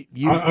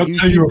 I'll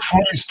tell you a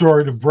funny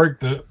story to break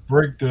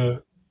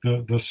the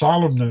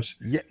solemnness.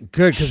 Yeah,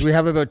 good, because we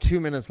have about 2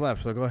 minutes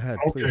left. So go ahead.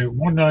 Okay, please.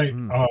 one night,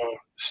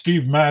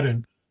 Steve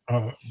Madden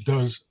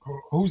does.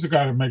 Who's the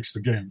guy that makes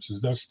the games?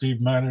 Is that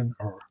Steve Madden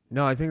or?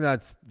 No, I think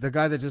that's the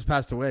guy that just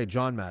passed away,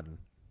 John Madden.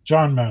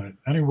 John Madden.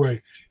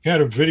 Anyway, he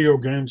had a video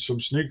game, some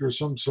sneakers,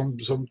 some.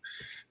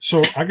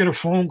 So I get a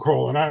phone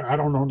call, and I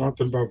don't know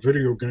nothing about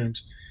video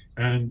games,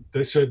 and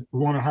they said, we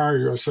want to hire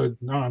you. I said,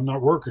 no, I'm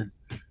not working.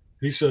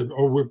 He said,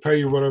 oh, we'll pay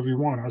you whatever you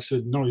want. I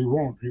said, no, you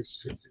won't. He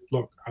said,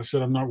 look, I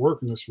said, I'm not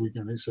working this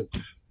weekend. He said,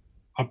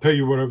 I'll pay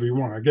you whatever you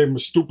want. I gave him a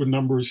stupid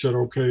number. He said,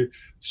 okay.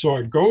 So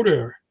I go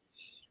there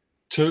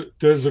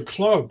there's a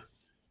club,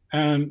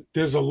 and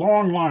there's a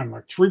long line,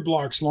 like 3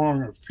 blocks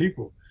long of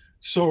people.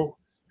 So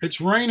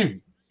it's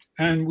raining,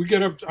 and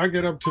I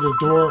get up to the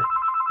door,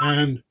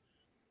 and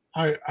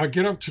I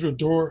get up to the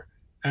door,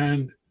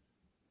 and,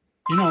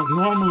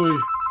 normally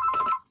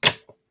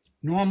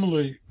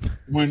normally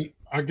when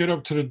I get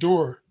up to the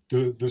door,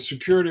 the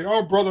security,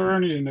 oh, Brother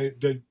Ernie, and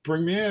they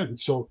bring me in.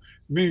 So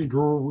me and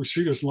Guru, we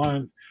see this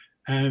line,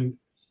 and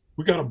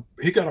he got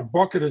a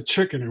bucket of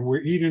chicken, and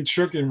we're eating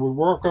chicken. We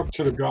walk up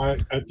to the guy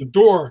at the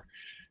door,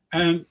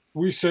 and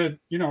we said,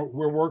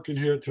 we're working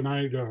here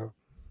tonight.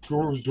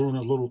 Guru's doing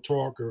a little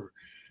talk,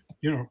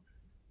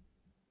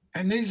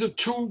 and these are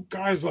two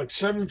guys like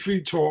 7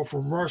 feet tall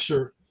from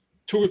Russia,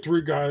 2 or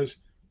 3 guys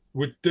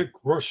with thick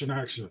Russian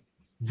accent.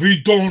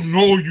 We don't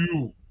know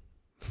you.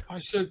 I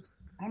said,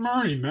 I'm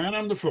Ernie, man.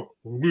 I'm the phone.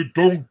 We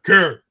don't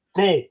care.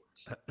 Go.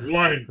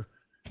 Line.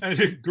 And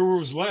the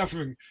Guru's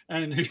laughing,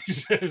 and he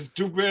says,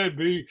 too bad,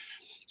 B.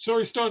 So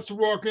he starts to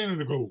walk in,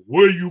 and they go,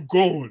 where you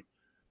going?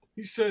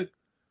 He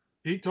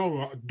told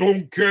me, I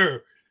don't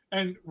care.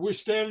 And we're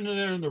standing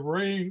there in the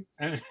rain,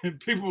 and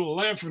people are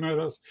laughing at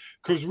us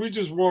because we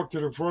just walked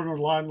to the front of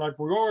the line like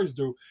we always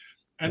do.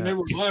 And they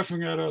were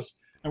laughing at us,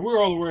 and we're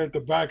all the way at the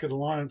back of the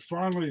line.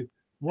 Finally,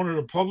 one of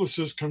the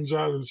publicists comes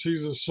out and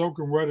sees us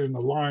soaking wet in the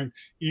line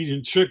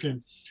eating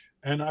chicken.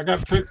 And I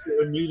got pictures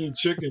of him eating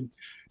chicken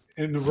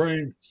in the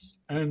rain.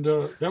 And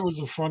that was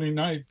a funny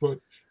night. But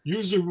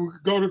usually we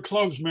go to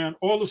clubs, man.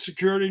 All the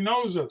security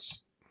knows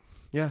us.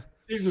 Yeah.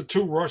 These are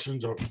 2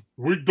 Russians.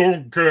 We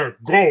don't care.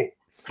 Go.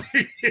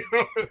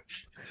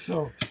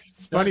 So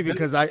it's funny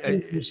because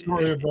the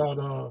story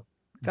about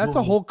that's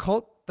a whole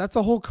cult. That's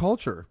a whole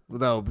culture,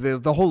 though,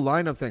 the whole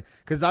lineup thing.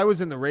 Because I was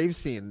in the rave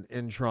scene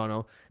in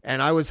Toronto,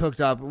 and I was hooked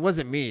up. It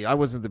wasn't me. I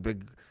wasn't the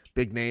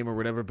big name or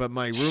whatever, but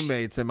my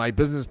roommates and my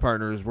business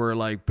partners were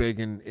like big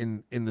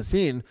in the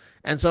scene.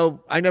 And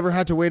so I never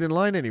had to wait in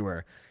line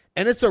anywhere.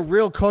 And it's a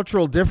real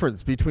cultural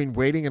difference between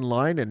waiting in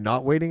line and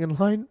not waiting in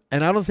line.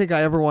 And I don't think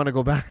I ever want to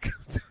go back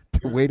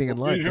to waiting in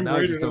line. So now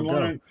I just don't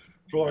go.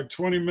 For like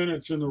 20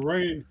 minutes in the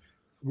rain.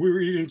 We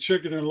were eating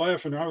chicken and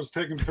laughing. I was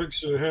taking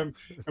pictures of him,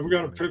 and we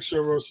got a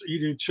picture of us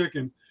eating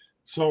chicken.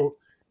 So,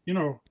 we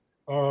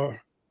were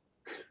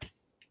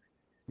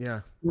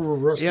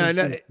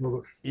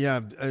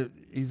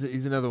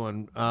he's another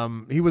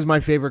one. He was my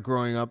favorite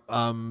growing up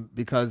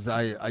because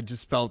I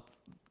just felt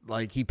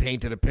like he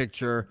painted a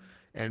picture,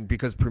 and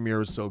because Premiere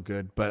was so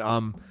good. But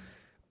I'm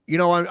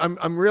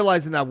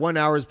realizing that 1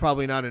 hour is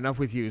probably not enough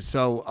with you.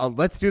 So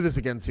let's do this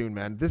again soon,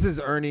 man. This is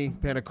Ernie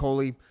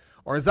Paniccoli,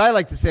 or as I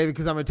like to say,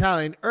 because I'm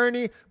Italian,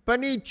 Ernie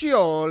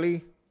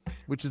Paniccoli,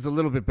 which is a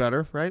little bit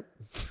better, right?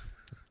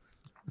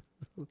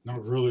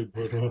 Not really,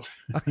 but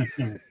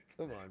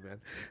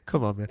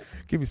Come on, man.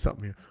 Give me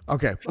something here.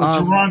 Okay.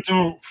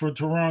 For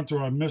Toronto,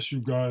 I miss you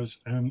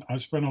guys, and I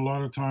spent a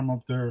lot of time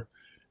up there,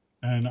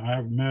 and I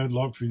have mad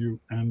love for you,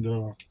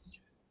 and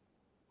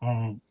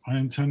I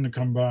intend to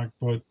come back,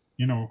 but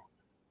no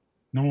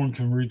one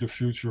can read the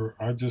future.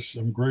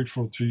 I'm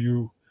grateful to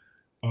you,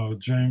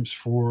 James,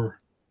 for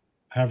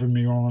having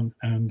me on.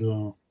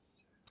 And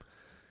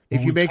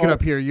if you make it up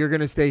here, you're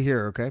going to stay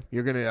here. Okay.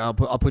 I'll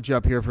put you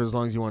up here for as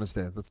long as you want to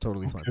stay. That's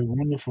totally fine. Okay,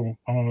 wonderful.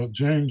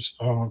 James,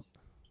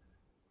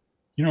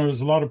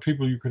 there's a lot of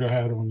people you could have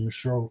had on your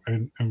show.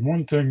 And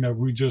one thing that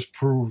we just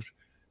proved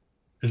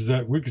is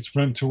that we could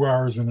spend 2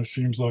 hours and it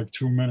seems like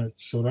 2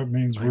 minutes. So that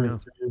means we're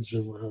kids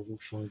or whatever.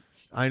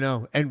 I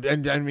know.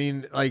 And I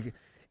mean, like,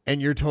 and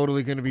you're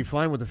totally going to be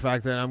fine with the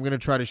fact that I'm going to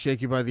try to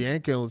shake you by the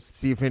ankle,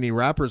 see if any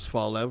rappers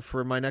fall out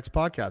for my next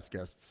podcast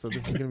guest. So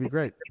this is going to be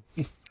great.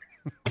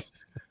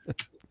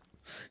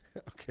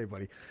 Okay,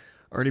 buddy.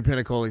 Ernie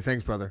Paniccoli,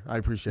 thanks, brother. I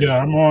appreciate it. Yeah,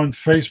 I'm on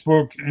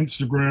Facebook,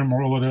 Instagram,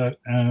 all of that.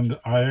 And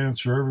I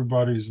answer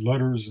everybody's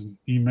letters and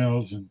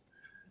emails and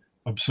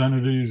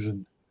obscenities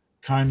and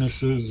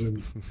kindnesses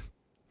and,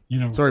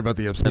 Sorry about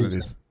the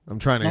obscenities. I'm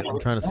trying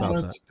to stop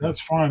that. That's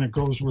fine. It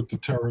goes with the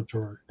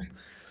territory.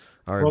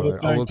 All right, brother.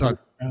 We'll talk.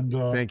 And,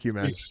 thank you,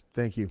 man. Peace.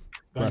 Thank you.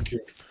 Thank you.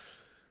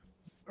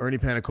 Ernie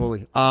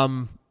Paniccoli.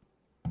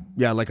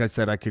 Yeah, like I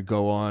said, I could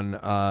go on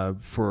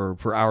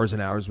for hours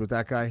and hours with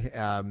that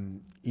guy.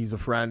 He's a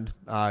friend.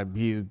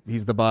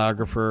 He's the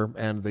biographer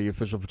and the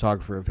official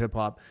photographer of hip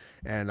hop,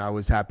 and I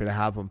was happy to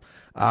have him.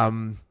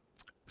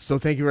 So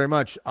thank you very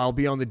much. I'll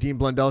be on the Dean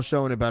Blundell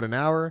show in about an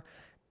hour.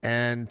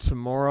 And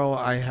tomorrow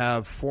I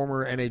have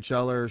former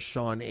NHLer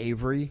Sean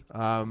Avery.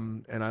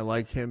 And I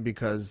like him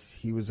because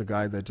he was a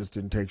guy that just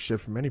didn't take shit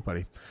from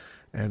anybody.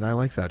 And I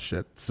like that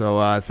shit.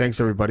 So thanks,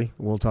 everybody.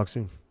 We'll talk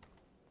soon.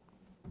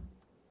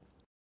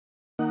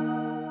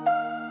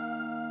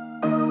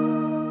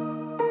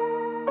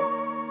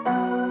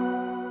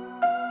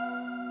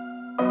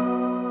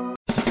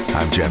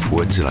 I'm Jeff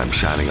Woods, and I'm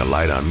shining a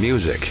light on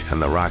music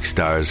and the rock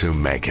stars who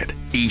make it.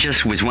 He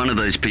just was one of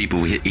those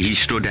people, he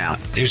stood out.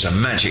 He was a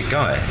magic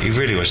guy. He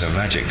really was a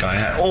magic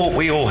guy.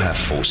 We all have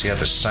faults. He had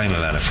the same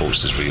amount of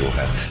faults as we all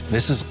had.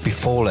 This was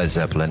before Led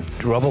Zeppelin.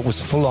 Robert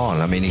was full on.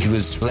 I mean, he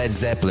was Led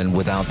Zeppelin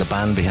without the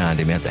band behind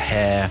him. He had the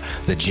hair,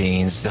 the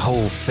jeans, the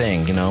whole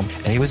thing,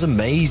 and he was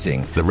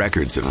amazing. The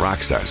Records and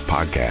Rockstars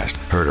podcast,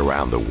 heard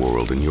around the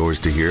world and yours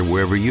to hear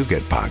wherever you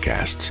get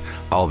podcasts.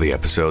 All the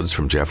episodes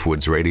from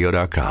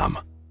jeffwoodsradio.com.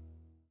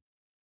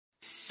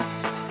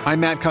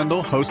 I'm Matt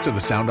Kundle, host of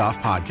the Sound Off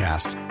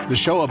Podcast, the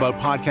show about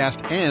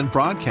podcast and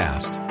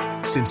broadcast.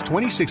 Since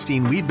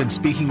 2016, we've been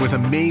speaking with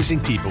amazing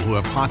people who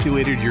have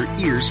populated your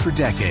ears for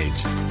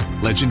decades.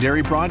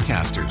 Legendary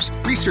broadcasters,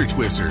 research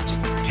wizards,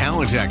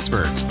 talent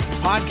experts,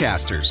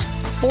 podcasters,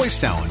 voice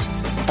talent.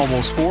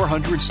 Almost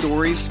 400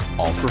 stories,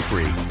 all for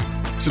free.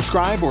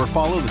 Subscribe or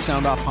follow the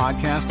Sound Off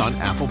Podcast on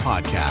Apple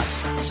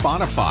Podcasts,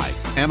 Spotify,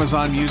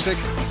 Amazon Music,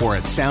 or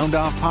at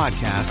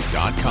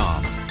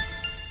soundoffpodcast.com.